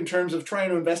picture in terms of trying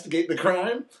to investigate the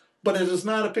crime, but it is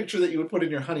not a picture that you would put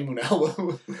in your honeymoon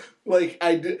album.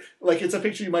 It's a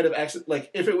picture you might have actually,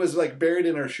 like, if it was like buried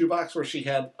in her shoebox where she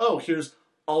had, here's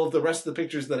all of the rest of the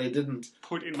pictures that I didn't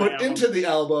put into the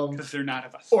album because they're not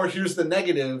of us, or here's the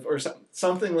negative or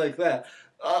something like that.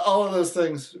 All of those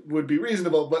things would be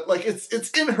reasonable, but like it's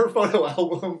in her photo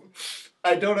album.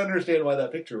 I don't understand why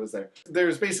that picture was there.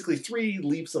 There's basically 3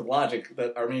 leaps of logic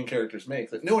that our main characters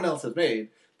make that no one else has made.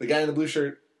 The guy in the blue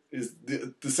shirt is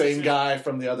the same guy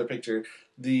from the other picture.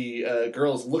 The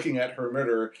girl's looking at her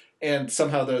murderer, and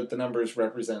somehow the numbers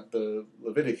represent the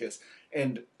Leviticus.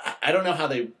 And I don't know how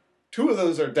they... 2 of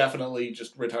those are definitely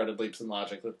just retarded leaps in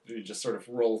logic that you just sort of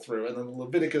roll through. And then the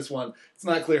Leviticus one, it's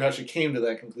not clear how she came to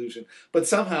that conclusion. But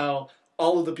somehow,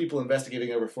 all of the people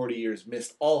investigating over 40 years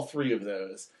missed all 3 of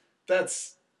those.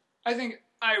 I think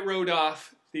I wrote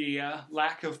off the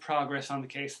lack of progress on the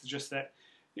case. Just that,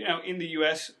 in the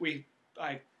U.S.,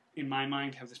 I, in my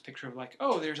mind, have this picture of like,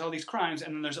 there's all these crimes,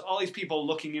 and then there's all these people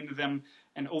looking into them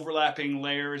and overlapping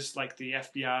layers, like the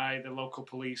FBI, the local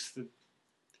police, the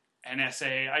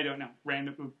NSA, I don't know,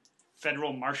 random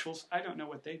federal marshals. I don't know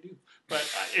what they do. But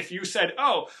if you said,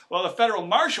 the federal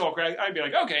marshal, I'd be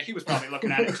like, okay, he was probably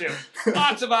looking at it too.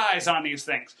 Lots of eyes on these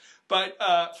things. But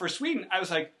for Sweden, I was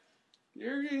like,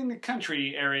 you're in the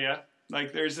country area.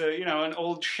 Like, there's an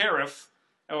old sheriff,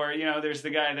 or, there's the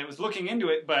guy that was looking into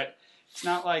it, but it's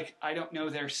not like I don't know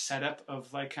their setup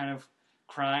of, like, kind of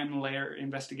crime layer,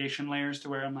 investigation layers to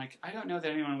where I'm like, I don't know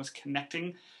that anyone was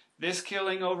connecting this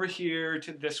killing over here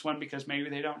to this one because maybe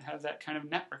they don't have that kind of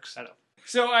network set up.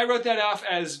 So I wrote that off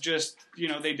as just,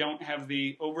 they don't have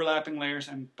the overlapping layers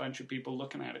and a bunch of people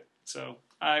looking at it. So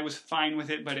I was fine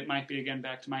with it, but it might be, again,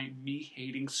 back to me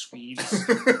hating Swedes.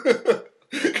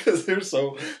 Because they're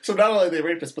so not only are they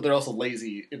rapists, but they're also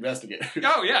lazy investigators.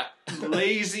 Oh, yeah.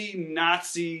 Lazy,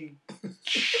 Nazi,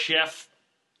 chef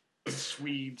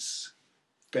Swedes.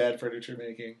 Bad furniture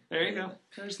making. There you go.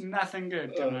 There's nothing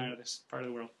good coming out of this part of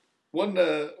the world. One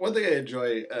thing I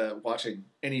enjoy watching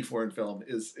any foreign film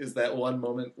is that one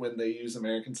moment when they use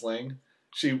American slang.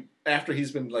 After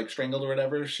he's been like strangled or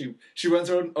whatever, she runs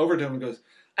over to him and goes,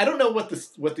 I don't know what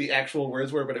the actual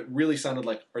words were, but it really sounded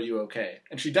like, "Are you okay?"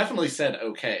 And she definitely said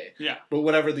 "okay." Yeah. But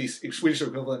whatever the Swedish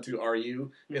equivalent to "Are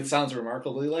you?" It sounds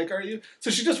remarkably like "Are you?" So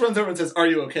she just runs over and says, "Are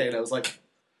you okay?" And I was like,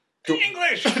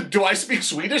 English! Do I speak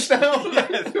Swedish now?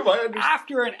 Yes.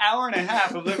 After an hour and a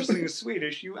half of listening to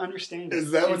Swedish, you understand it.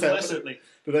 Is that what's happening?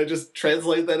 Did I just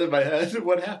translate that in my head?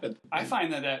 What happened? I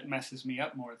find that messes me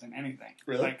up more than anything.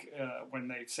 Really? Like, when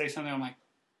they say something, I'm like,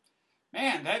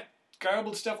 man, that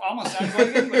garbled stuff almost sounds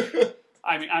like English.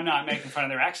 I mean, I'm not making fun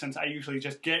of their accents. I usually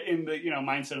just get in the,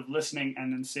 mindset of listening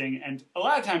and then seeing. And a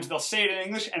lot of times they'll say it in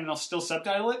English and they'll still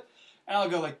subtitle it. And I'll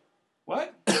go like,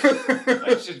 what?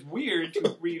 It's just weird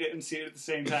to read it and see it at the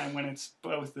same time when it's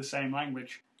both the same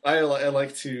language. I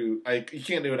like to... you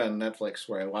can't do it on Netflix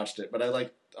where I watched it, but I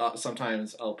like...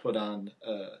 sometimes I'll put on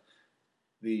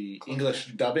the English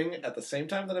dubbing at the same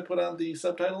time that I put on the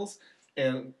subtitles,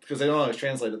 and because they don't always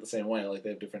translate it the same way. Like,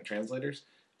 they have different translators,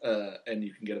 and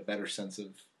you can get a better sense of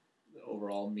the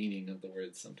overall meaning of the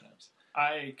words sometimes.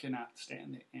 I cannot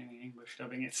stand any English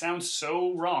dubbing. It sounds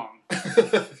so wrong.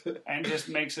 And just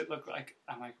makes it look like,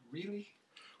 I'm like, really?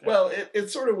 Well,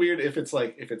 it's sort of weird if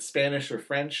it's Spanish or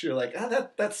French. You're like,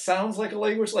 that sounds like a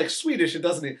language. Like Swedish, it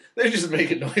doesn't. They're just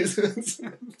making noises.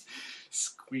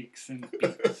 Squeaks and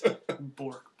beeps.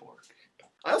 Bork, bork.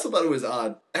 I also thought it was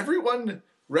odd. Everyone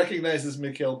recognizes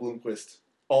Mikhail Blomkvist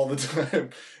all the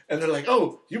time. And they're like,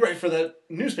 oh, you write for that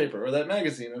newspaper or that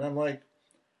magazine. And I'm like,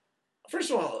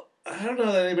 first of all, I don't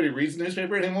know that anybody reads the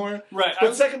newspaper anymore. Right.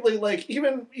 But secondly, like,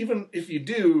 even if you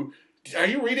do, are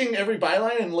you reading every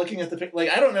byline and looking at the...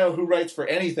 Like, I don't know who writes for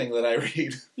anything that I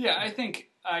read. Yeah,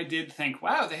 I did think,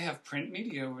 wow, they have print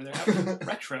media over there. How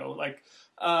retro. Like,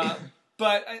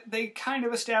 but they kind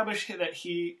of establish that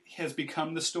he has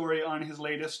become the story on his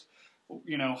latest,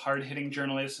 hard-hitting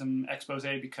journalism expose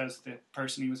because the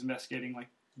person he was investigating, like,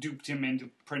 duped him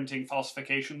into printing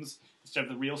falsifications instead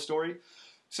of the real story.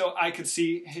 So I could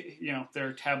see, there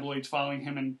are tabloids following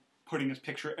him and putting his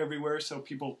picture everywhere, so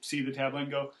people see the tabloid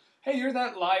and go, hey, you're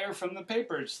that liar from the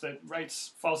papers that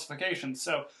writes falsifications.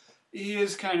 So he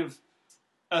is kind of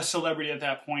a celebrity at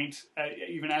that point.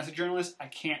 Even as a journalist, I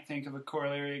can't think of a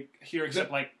corollary here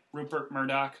except like Rupert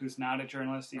Murdoch, who's not a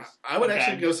journalist. I would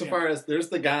actually go so far as there's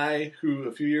the guy who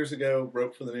a few years ago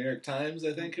wrote for the New York Times,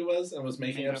 I think it was, and was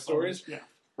making up stories. Yeah.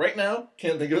 Right now,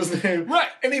 can't think of his name. Right.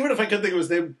 And even if I could think of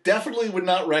his name, definitely would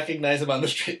not recognize him on the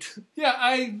street. Yeah,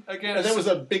 and that was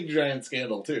a big giant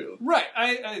scandal too. Right.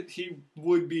 He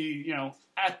would be,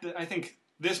 I think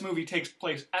this movie takes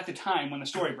place at the time when the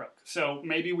story broke. So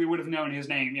maybe we would have known his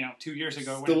name, 2 years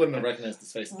ago. Still wouldn't have recognized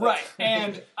his face. Right.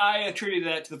 And I attributed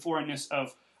that to the foreignness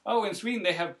of, in Sweden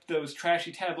they have those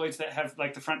trashy tabloids that have,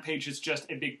 like, the front page is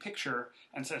just a big picture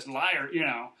and says liar,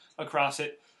 across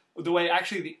it. The way,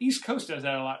 actually, the East Coast does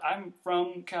that a lot. I'm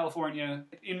from California.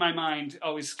 In my mind,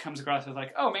 always comes across as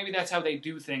like, maybe that's how they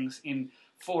do things in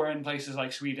foreign places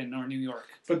like Sweden or New York.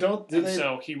 But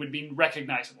so he would be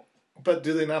recognizable. But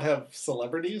do they not have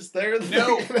celebrities there?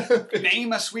 No.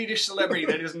 Name a Swedish celebrity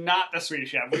that is not the Swedish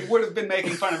chef. We would have been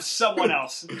making fun of someone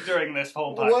else during this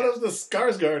whole podcast. One of the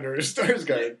Skarsgård or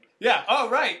Starsgård. Yeah. Oh,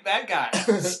 right. That guy.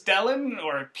 Stellan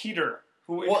or Peter.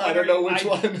 I don't know which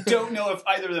one. I don't know if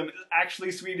either of them is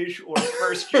actually Swedish or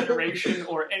first generation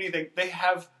or anything. They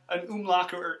have an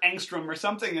umlaut or Engstrom or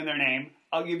something in their name.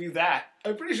 I'll give you that.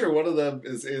 I'm pretty sure one of them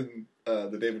is in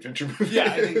the David Fincher movie.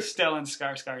 Yeah, I think Stellan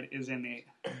Skarsgård is in the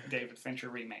David Fincher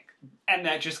remake. And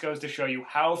that just goes to show you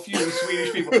how few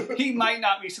Swedish people... He might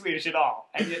not be Swedish at all.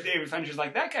 And yet David Fincher's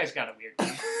like, that guy's got a weird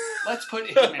name. Let's put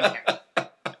him in here.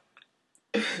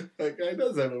 That guy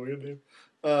does have a weird name.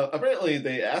 Apparently,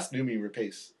 they asked Noomi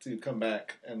Rapace to come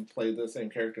back and play the same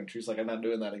character, and she's like, I'm not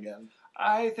doing that again.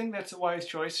 I think that's a wise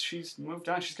choice. She's moved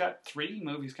on. She's got 3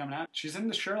 movies coming out. She's in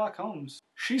the Sherlock Holmes.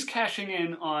 She's cashing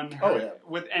in on her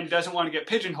and doesn't want to get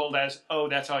pigeonholed as,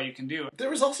 that's all you can do.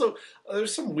 There's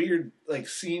some weird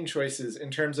scene choices in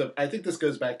terms of, I think this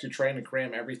goes back to trying to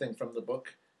cram everything from the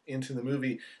book into the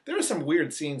movie. There are some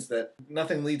weird scenes that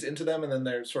nothing leads into them, and then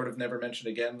they're sort of never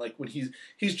mentioned again. Like when he's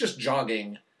just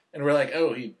jogging, and we're like,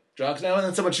 he jogs now, and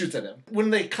then someone shoots at him. When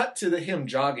they cut to him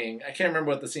jogging, I can't remember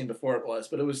what the scene before it was,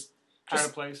 but it was just, out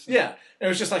of place. Yeah. And it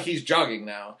was just like he's jogging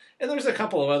now. And there's a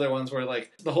couple of other ones where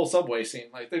the whole subway scene,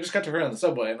 they just cut to her on the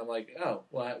subway, and I'm like,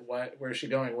 why where is she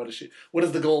going? What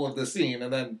is the goal of this scene?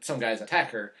 And then some guys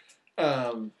attack her.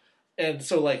 And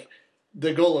so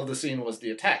the goal of the scene was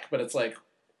the attack, but it's like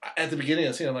at the beginning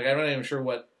of the scene, I'm like, I'm not even sure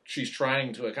what she's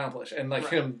trying to accomplish. And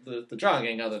him, the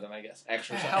jogging, other than, I guess,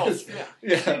 exercise. Health,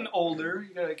 yeah. Getting older,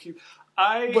 you gotta keep...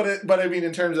 But I mean,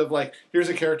 in terms of, here's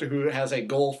a character who has a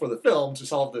goal for the film to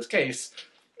solve this case.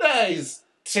 He's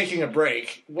taking a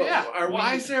break.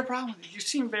 Why is there a problem with it? You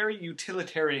seem very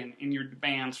utilitarian in your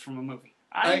demands from a movie.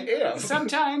 I am.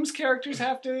 Sometimes characters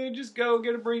have to just go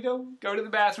get a burrito, go to the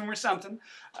bathroom or something.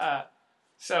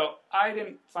 So I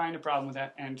didn't find a problem with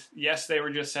that. And yes, they were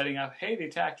just setting up, hey, they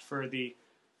attacked for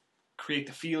create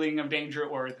the feeling of danger,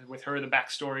 or with her, the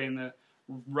backstory and the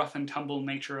rough and tumble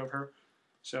nature of her.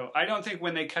 So I don't think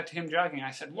when they cut to him jogging, I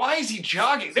said, why is he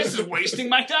jogging? This is wasting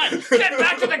my time. Get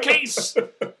back to the case.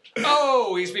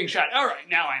 Oh, he's being shot. All right,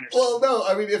 now I understand. Well, no,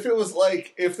 I mean, if it was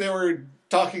if they were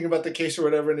talking about the case or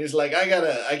whatever, and he's like, I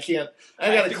gotta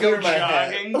clear my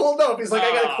head. Well, no, if he's like,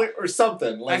 I gotta clear, or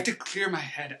something. I have to clear my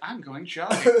head. I'm going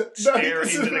jogging. Stare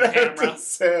into the camera.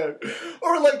 Sad.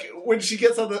 Or when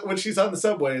she's on the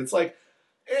subway, it's like,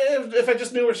 if I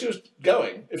just knew where she was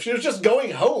going. If she was just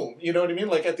going home, you know what I mean?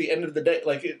 At the end of the day,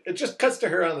 it just cuts to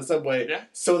her on the subway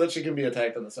so that she can be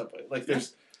attacked on the subway.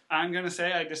 I'm going to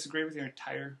say I disagree with your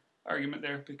entire argument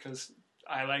there, because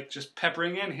I like just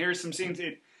peppering in. Here's some scenes.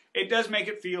 It does make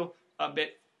it feel a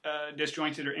bit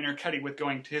disjointed or intercutting with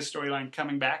going to his storyline,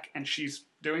 coming back, and she's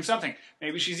doing something.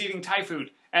 Maybe she's eating Thai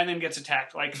food and then gets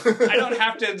attacked. I don't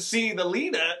have to see the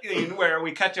lead in where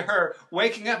we cut to her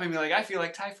waking up and be like, I feel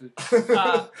like Thai food.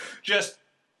 Just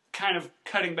kind of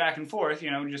cutting back and forth,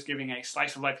 just giving a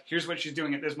slice of life. Here's what she's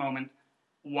doing at this moment.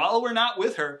 While we're not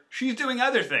with her, she's doing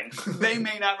other things. They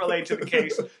may not relate to the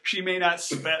case. She may not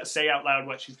say out loud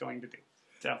what she's going to do.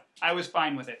 So I was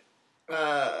fine with it.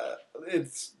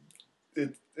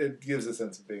 It gives a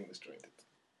sense of being disjointed.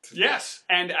 Yes,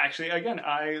 and actually, again,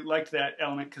 I liked that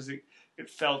element because it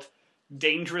felt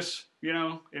dangerous,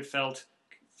 it felt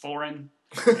foreign,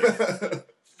 it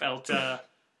felt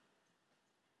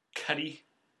cutty,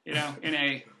 in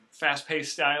a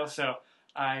fast-paced style, so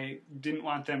I didn't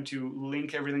want them to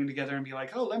link everything together and be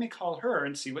like, let me call her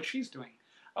and see what she's doing.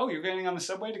 Oh, you're getting on the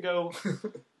subway to go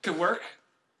to work?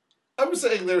 I'm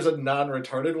saying there's a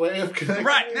non-retarded way of connecting.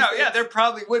 Right, no, yeah, there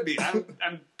probably would be.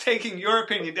 I'm taking your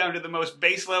opinion down to the most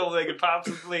base level they could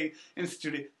possibly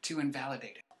institute it to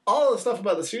invalidate it. All the stuff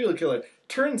about the serial killer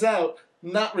turns out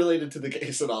not related to the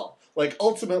case at all. Like,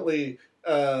 ultimately,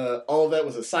 all of that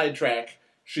was a sidetrack.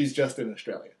 She's just in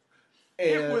Australia.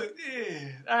 And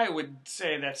I would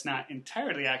say that's not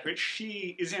entirely accurate.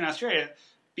 She is in Australia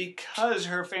because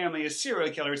her family is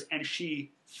serial killers, and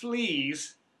she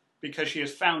flees because she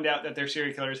has found out that they're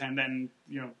serial killers, and then,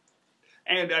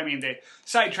 and I mean, the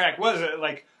sidetrack was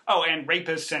and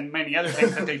rapists and many other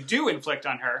things that they do inflict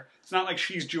on her. It's not like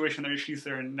she's Jewish and she's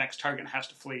their next target and has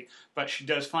to flee, but she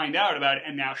does find out about it,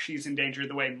 and now she's in danger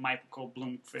the way Michael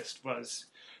Bloomquist was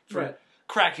for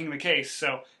cracking the case.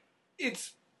 So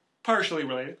it's partially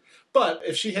related. But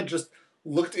if she had just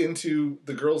looked into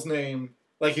the girl's name,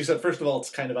 like you said, first of all,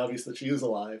 it's kind of obvious that she is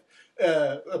alive.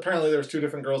 Apparently there was 2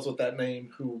 different girls with that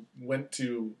name who went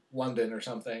to London or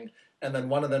something, and then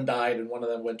one of them died and one of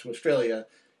them went to Australia.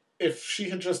 If she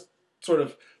had just sort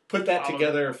of put that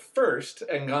together first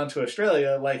and gone to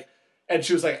Australia, and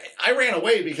she was like, I ran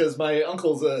away because my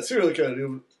uncle's a serial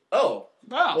killer. Oh,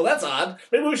 wow. Well, that's odd.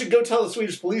 Maybe we should go tell the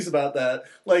Swedish police about that.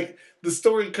 The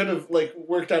story could have,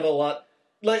 worked out a lot.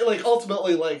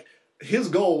 Ultimately, his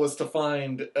goal was to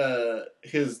find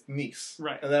his niece.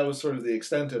 Right. And that was sort of the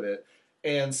extent of it.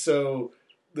 And so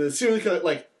the serial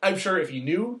killer, I'm sure if he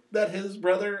knew that his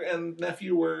brother and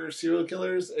nephew were serial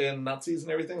killers and Nazis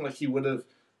and everything, he would have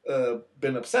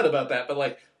been upset about that.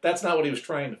 But, that's not what he was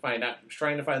trying to find out. He was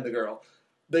trying to find the girl.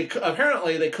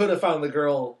 Apparently, they could have found the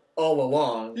girl all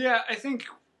along. Yeah, I think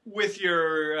with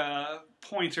your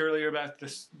point earlier about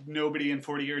this, nobody in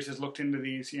 40 years has looked into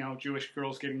these, Jewish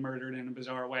girls getting murdered in a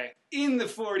bizarre way. In the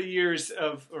 40 years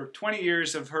or 20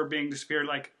 years of her being disappeared,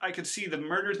 I could see the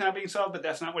murders not being solved, but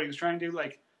that's not what he was trying to do.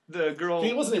 The girl...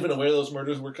 He wasn't even aware those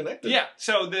murders were connected. Yeah,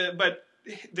 but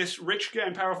this rich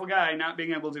and powerful guy not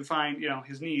being able to find,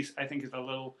 his niece, I think is a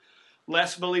little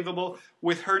less believable.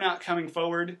 With her not coming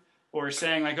forward or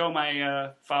saying,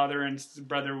 my father and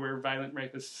brother were violent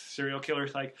rapists, serial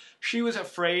killers. She was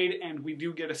afraid, and we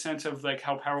do get a sense of,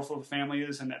 how powerful the family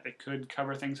is and that they could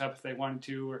cover things up if they wanted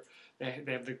to, or they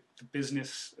have the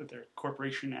business, their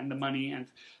corporation, and the money and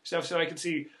stuff. So I could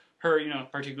see her,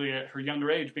 particularly at her younger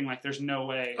age, being there's no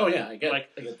way. Oh, yeah, I get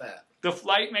that. The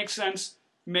flight makes sense.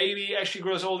 Maybe as she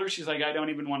grows older, she's I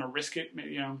don't even want to risk it,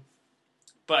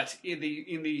 But in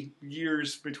the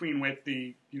years between with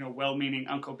the well-meaning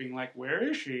uncle being where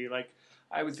is she?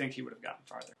 I would think he would have gotten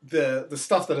farther. The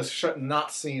stuff that is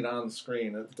not seen on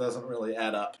screen, it doesn't really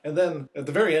add up. And then at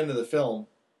the very end of the film,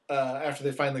 after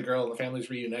they find the girl and the family's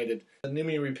reunited,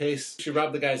 Numi Rapace, she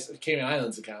robbed the guy's Cayman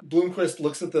Islands account. Bloomquist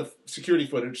looks at the security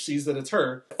footage, sees that it's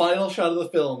her. Final shot of the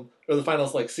film, or the final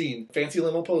scene, fancy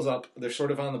limo pulls up, they're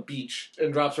sort of on the beach,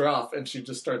 and drops her off, and she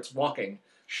just starts walking.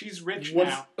 She's rich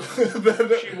now.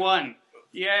 She won.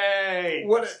 Yay!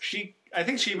 I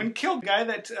think she even killed the guy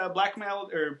that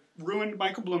blackmailed or ruined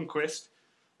Michael Bloomquist,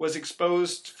 was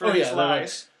exposed for his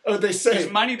lies. Oh, they say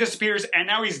his money disappears, and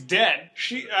now he's dead.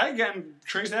 I again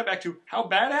trace that back to how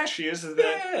badass she is.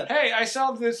 Hey, I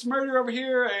solved this murder over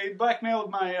here. I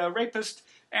blackmailed my rapist,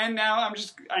 and now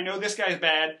I know this guy's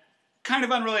bad. Kind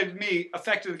of unrelated to me,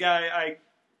 affected the guy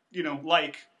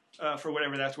I, for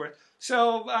whatever that's worth.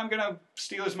 So I'm gonna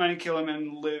steal his money, kill him,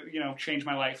 and change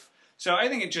my life. So I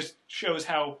think it just shows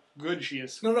how good she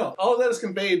is. No. All of that is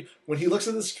conveyed when he looks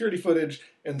at the security footage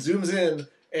and zooms in,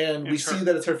 and we see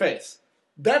that it's her face.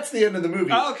 That's the end of the movie.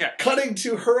 Oh, okay. Cutting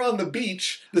to her on the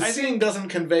beach, the scene doesn't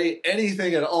convey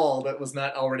anything at all that was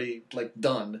not already,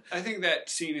 done. I think that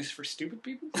scene is for stupid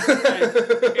people.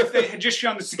 If they had just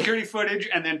shown the security footage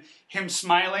and then him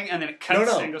smiling and then it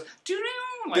cuts and goes,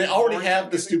 they already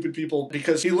have the stupid people,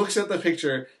 because he looks at the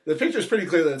picture. The picture's pretty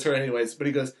clear that it's her anyways, but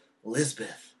he goes,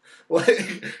 Lisbeth.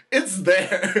 It's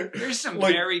there. There's some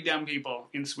very dumb people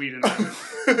in Sweden.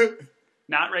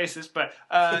 Not racist, but...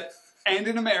 and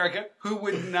in America, who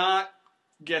would not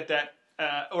get that,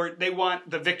 or they want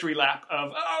the victory lap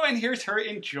of, and here's her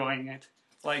enjoying it.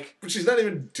 But she's not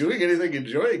even doing anything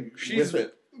enjoying with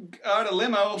it. Out of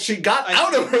limo. She got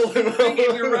out of her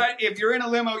limo. You're right. If you're in a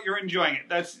limo, you're enjoying it.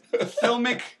 That's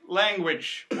filmic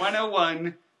language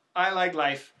 101. I like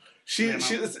life. She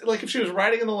if she was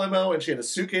riding in the limo and she had a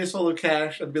suitcase full of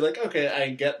cash, I'd be okay, I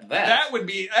get that. That would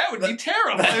be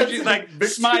terrible.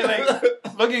 She's smiling,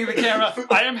 looking at the camera.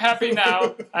 I am happy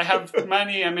now. I have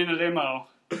money. I'm in a limo.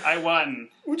 I won.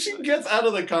 When she gets out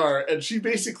of the car and she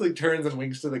basically turns and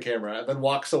winks to the camera and then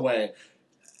walks away,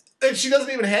 and she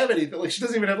doesn't even have anything. She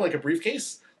doesn't even have a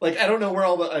briefcase. Like, I don't know where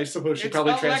all the... I suppose she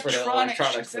probably transferred it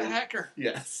electronically. She's a hacker.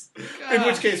 Yes. God. In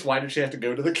which case, why did she have to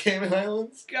go to the Cayman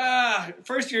Islands? God.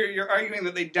 First, you're arguing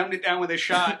that they dumbed it down with a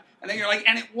shot, and then you're like,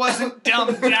 and it wasn't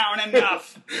dumbed down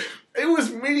enough. It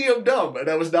was medium dumb, and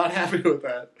I was not happy with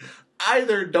that.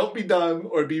 Either don't be dumb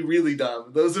or be really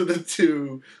dumb. Those are the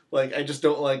two. Like, I just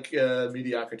don't like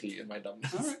mediocrity in my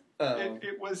dumbness. All right.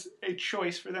 It was a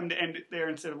choice for them to end it there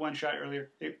instead of one shot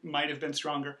earlier. It might have been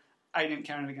stronger. I didn't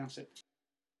count it against it.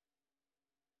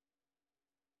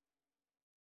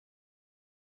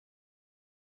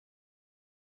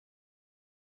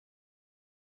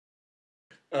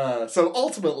 So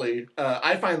ultimately,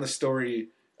 I find the story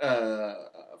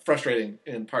frustrating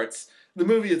in parts. The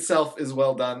movie itself is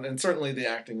well done, and certainly the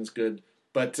acting is good.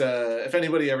 But if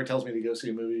anybody ever tells me to go see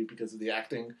a movie because of the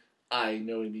acting, I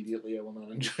know immediately I will not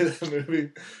enjoy that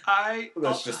movie.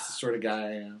 That's just the sort of guy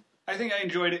I am. I think I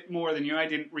enjoyed it more than you. I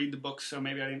didn't read the books, so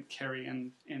maybe I didn't carry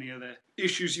in any of the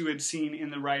issues you had seen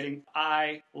in the writing.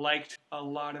 I liked a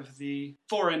lot of the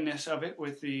foreignness of it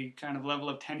with the kind of level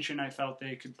of tension. I felt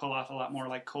they could pull off a lot more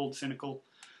like Cold, Cynical,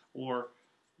 or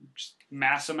just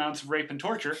mass amounts of rape and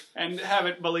torture and have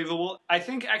it believable. I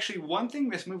think actually one thing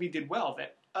this movie did well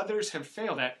that others have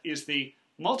failed at is the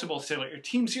multiple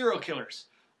team serial killers.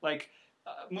 Like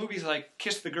movies like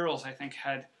Kiss the Girls, I think,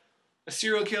 had a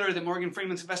serial killer that Morgan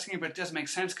Freeman's investigating, but it doesn't make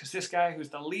sense because this guy who's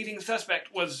the leading suspect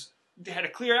had a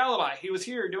clear alibi. He was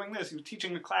here doing this. He was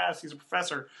teaching a class. He's a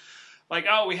professor. Like,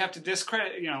 oh, we have to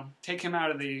discredit, take him out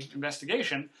of the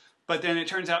investigation. But then it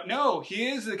turns out, no, he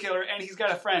is the killer, and he's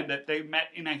got a friend that they met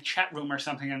in a chat room or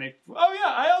something, and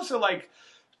I also like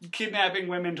kidnapping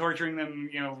women, torturing them,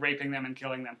 raping them and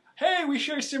killing them. Hey, we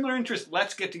share similar interests.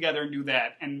 Let's get together and do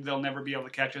that, and they'll never be able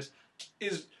to catch us.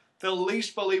 Is the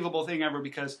least believable thing ever,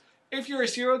 because if you're a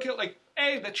serial killer, like,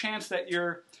 the chance that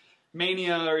your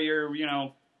mania or your,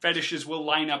 fetishes will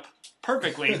line up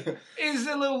perfectly is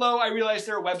a little low. I realize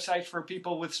there are websites for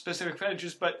people with specific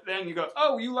fetishes, but then you go,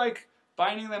 oh, you like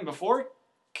binding them before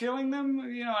killing them?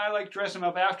 I like dress them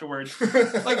up afterwards.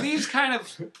 Like, these kind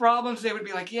of problems, they would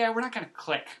be like, yeah, we're not going to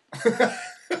click.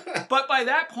 But by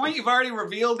that point, you've already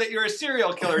revealed that you're a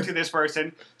serial killer to this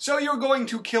person, so you're going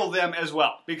to kill them as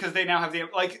well, because they now have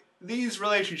these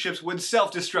relationships would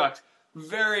self-destruct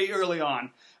very early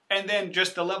on. And then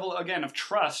just the level, again, of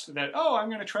trust that, oh, I'm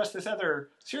going to trust this other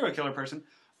serial killer person.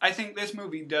 I think this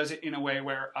movie does it in a way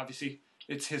where, obviously,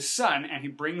 it's his son, and he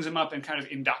brings him up and kind of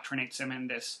indoctrinates him in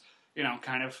this,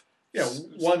 kind of... Yeah,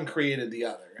 one created the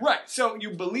other. Right, so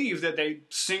you believe that they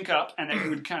sync up and that he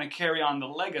would kind of carry on the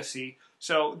legacy.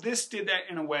 So this did that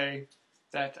in a way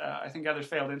that I think others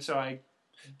failed in, so I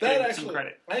give it some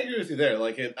credit. I agree with you there.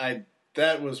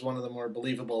 That was one of the more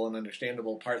believable and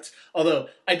understandable parts. Although,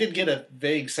 I did get a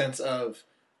vague sense of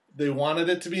they wanted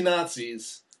it to be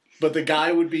Nazis, but the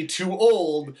guy would be too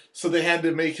old, so they had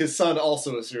to make his son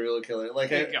also a serial killer.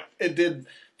 It did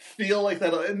feel like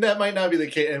that, and that might not be the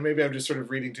case, and maybe I'm just sort of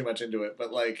reading too much into it,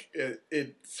 but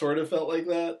it sort of felt like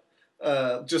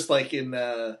that. Just like in,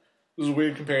 this was a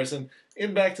weird comparison,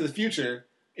 in Back to the Future,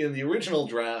 in the original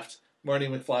draft, Marty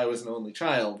McFly was an only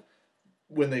child,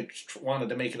 when they wanted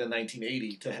to make it in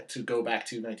 1980 to go back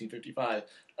to 1955.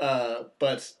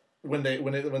 But when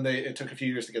it took a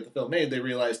few years to get the film made, they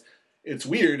realized it's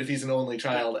weird if he's an only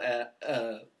child at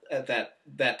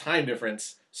that time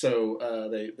difference. So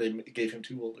they gave him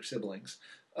two older siblings.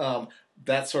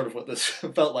 That's sort of what this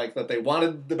felt like. That they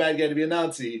wanted the bad guy to be a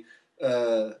Nazi,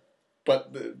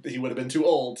 but he would have been too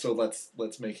old. So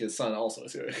let's make his son also a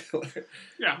serial killer.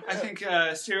 Yeah, I think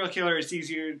serial killer is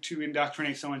easier to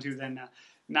indoctrinate someone to than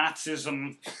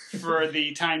Nazism for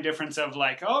the time difference of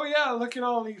like, oh yeah, look at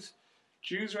all these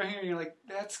Jews right here. And you're like,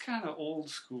 that's kind of old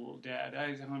school, Dad.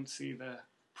 I don't see the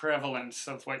prevalence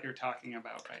of what you're talking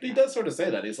about right now. He does sort of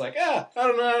say that. He's like, I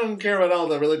don't care about all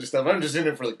the religious stuff. I'm just in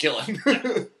it for the killing.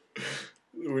 Yeah.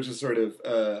 Which is sort of,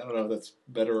 I don't know if that's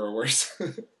better or worse.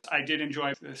 I did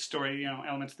enjoy the story,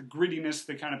 elements, the grittiness,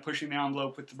 the kind of pushing the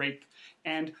envelope with the rape.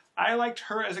 And I liked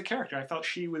her as a character. I felt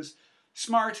she was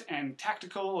smart and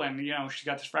tactical, and, she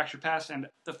got this fractured past. And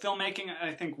the filmmaking,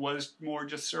 I think, was more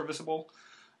just serviceable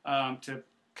to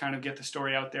kind of get the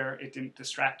story out there. It didn't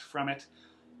distract from it.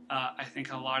 I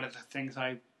think a lot of the things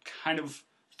I kind of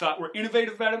thought were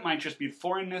innovative about it might just be the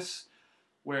foreignness,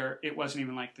 where it wasn't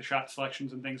even like the shot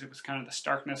selections and things. It was kind of the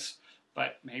starkness.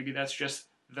 But maybe that's just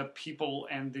the people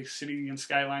and the city and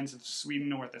skylines of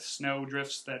Sweden, or the snow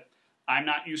drifts that I'm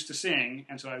not used to seeing.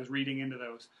 And so I was reading into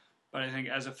those. But I think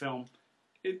as a film,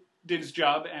 it did its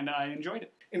job, and I enjoyed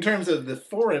it. In terms of the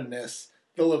foreignness,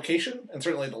 the location and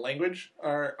certainly the language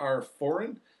are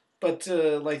foreign. But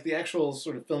like the actual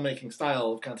sort of filmmaking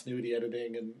style of continuity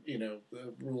editing and, you know,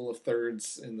 the rule of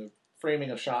thirds in the framing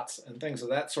of shots and things of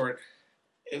that sort,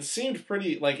 it seemed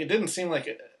pretty, like, it didn't seem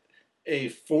like a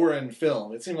foreign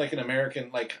film. It seemed like an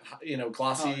American, like, you know,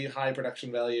 glossy, high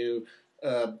production value,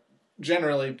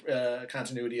 generally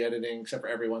continuity editing, except for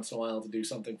every once in a while to do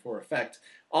something for effect.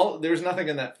 There was nothing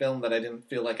in that film that I didn't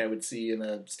feel like I would see in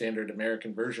a standard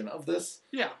American version of this.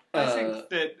 Yeah, I think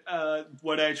that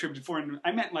what I attributed foreign,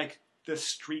 I meant like the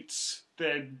streets,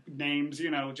 the names,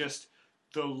 you know, just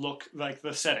the look, like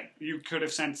the setting. You could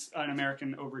have sent an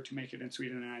American over to make it in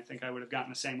Sweden, and I think I would have gotten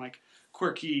the same like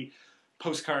quirky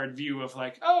postcard view of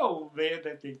like, oh, they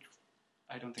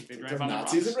I don't think they drive on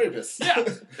Nazis the rocks. and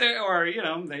rapists. Yeah, or you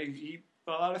know, they eat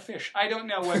a lot of fish. I don't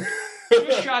know what.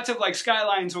 Just shots of like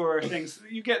skylines or things.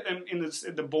 You get them in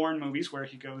the Bourne movies where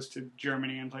he goes to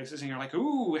Germany and places, and you're like,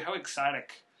 ooh, how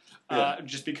exotic.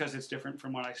 Just because it's different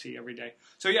from what I see every day.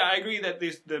 So yeah, I agree that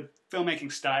the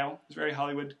filmmaking style is very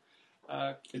Hollywood.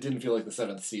 It didn't feel like The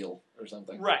Seventh Seal or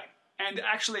something. Right. And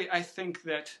actually, I think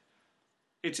that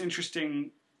it's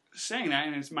interesting saying that,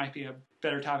 and it might be a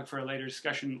better topic for a later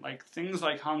discussion, like things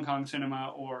like Hong Kong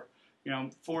cinema or, you know,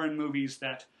 foreign movies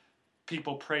that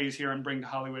people praise here and bring to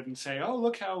Hollywood and say, oh,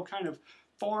 look how kind of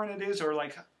foreign it is, or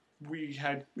like we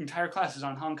had entire classes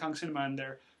on Hong Kong cinema and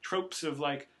their tropes of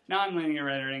like non-linear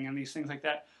editing and these things like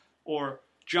that. Or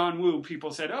John Woo,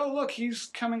 people said, oh, look, he's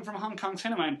coming from Hong Kong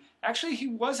cinema. And actually he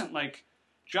wasn't. Like,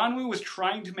 John Woo was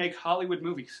trying to make Hollywood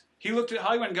movies. He looked at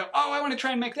Hollywood and go, oh, I want to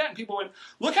try and make that. And people went,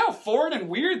 look how foreign and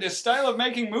weird this style of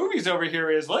making movies over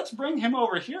here is. Let's bring him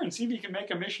over here and see if he can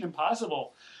make a Mission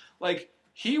Impossible. Like,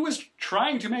 he was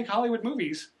trying to make Hollywood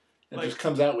movies. It like, just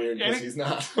comes out weird because he's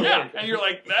not. Yeah, and you're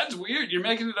like, that's weird. You're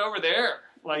making it over there.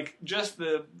 Like, just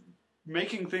the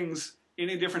making things in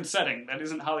a different setting that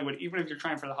isn't Hollywood, even if you're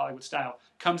trying for the Hollywood style,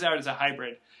 comes out as a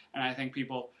hybrid. And I think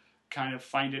people kind of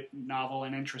find it novel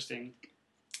and interesting,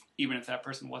 even if that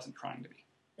person wasn't trying to be.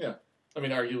 Yeah, I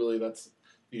mean, arguably, that's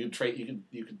you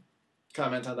could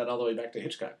comment on that all the way back to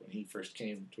Hitchcock when he first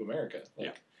came to America.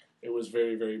 Like, it was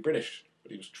very, very British,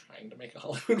 but he was trying to make a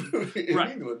Hollywood movie in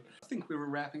England. I think we were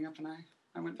wrapping up, and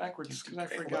I went backwards because I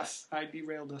forgot. I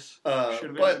derailed us.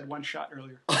 Should have had one shot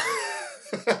earlier.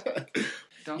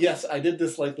 Yes, I did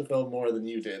dislike the film more than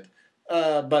you did,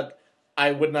 but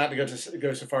I would not go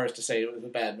so far as to say it was a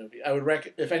bad movie. I would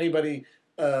if anybody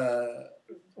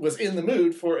was in the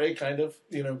mood for a kind of,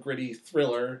 you know, gritty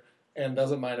thriller and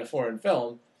doesn't mind a foreign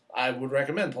film, I would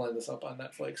recommend pulling this up on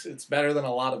Netflix. It's better than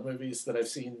a lot of movies that I've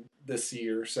seen this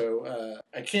year, so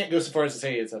I can't go so far as to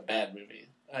say it's a bad movie.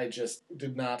 I just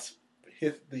did not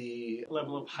hit the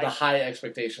level of hype. The high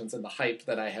expectations and the hype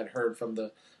that I had heard from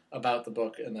about the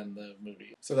book and then the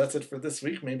movie. So that's it for this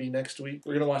week. Maybe next week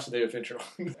we're going to watch the David Fincher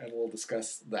one, and we'll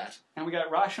discuss that. And we got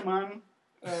Rashomon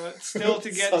still to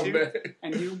get to,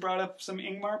 and you brought up some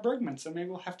Ingmar Bergman, so maybe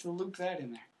we'll have to loop that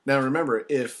in there. Now remember,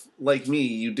 if, like me,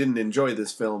 you didn't enjoy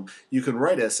this film, you can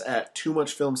write us at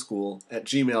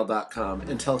toomuchfilmschool@gmail.com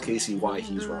and tell Casey why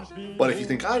he's wrong. But if you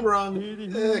think I'm wrong,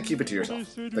 keep it to yourself.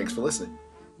 Thanks for listening.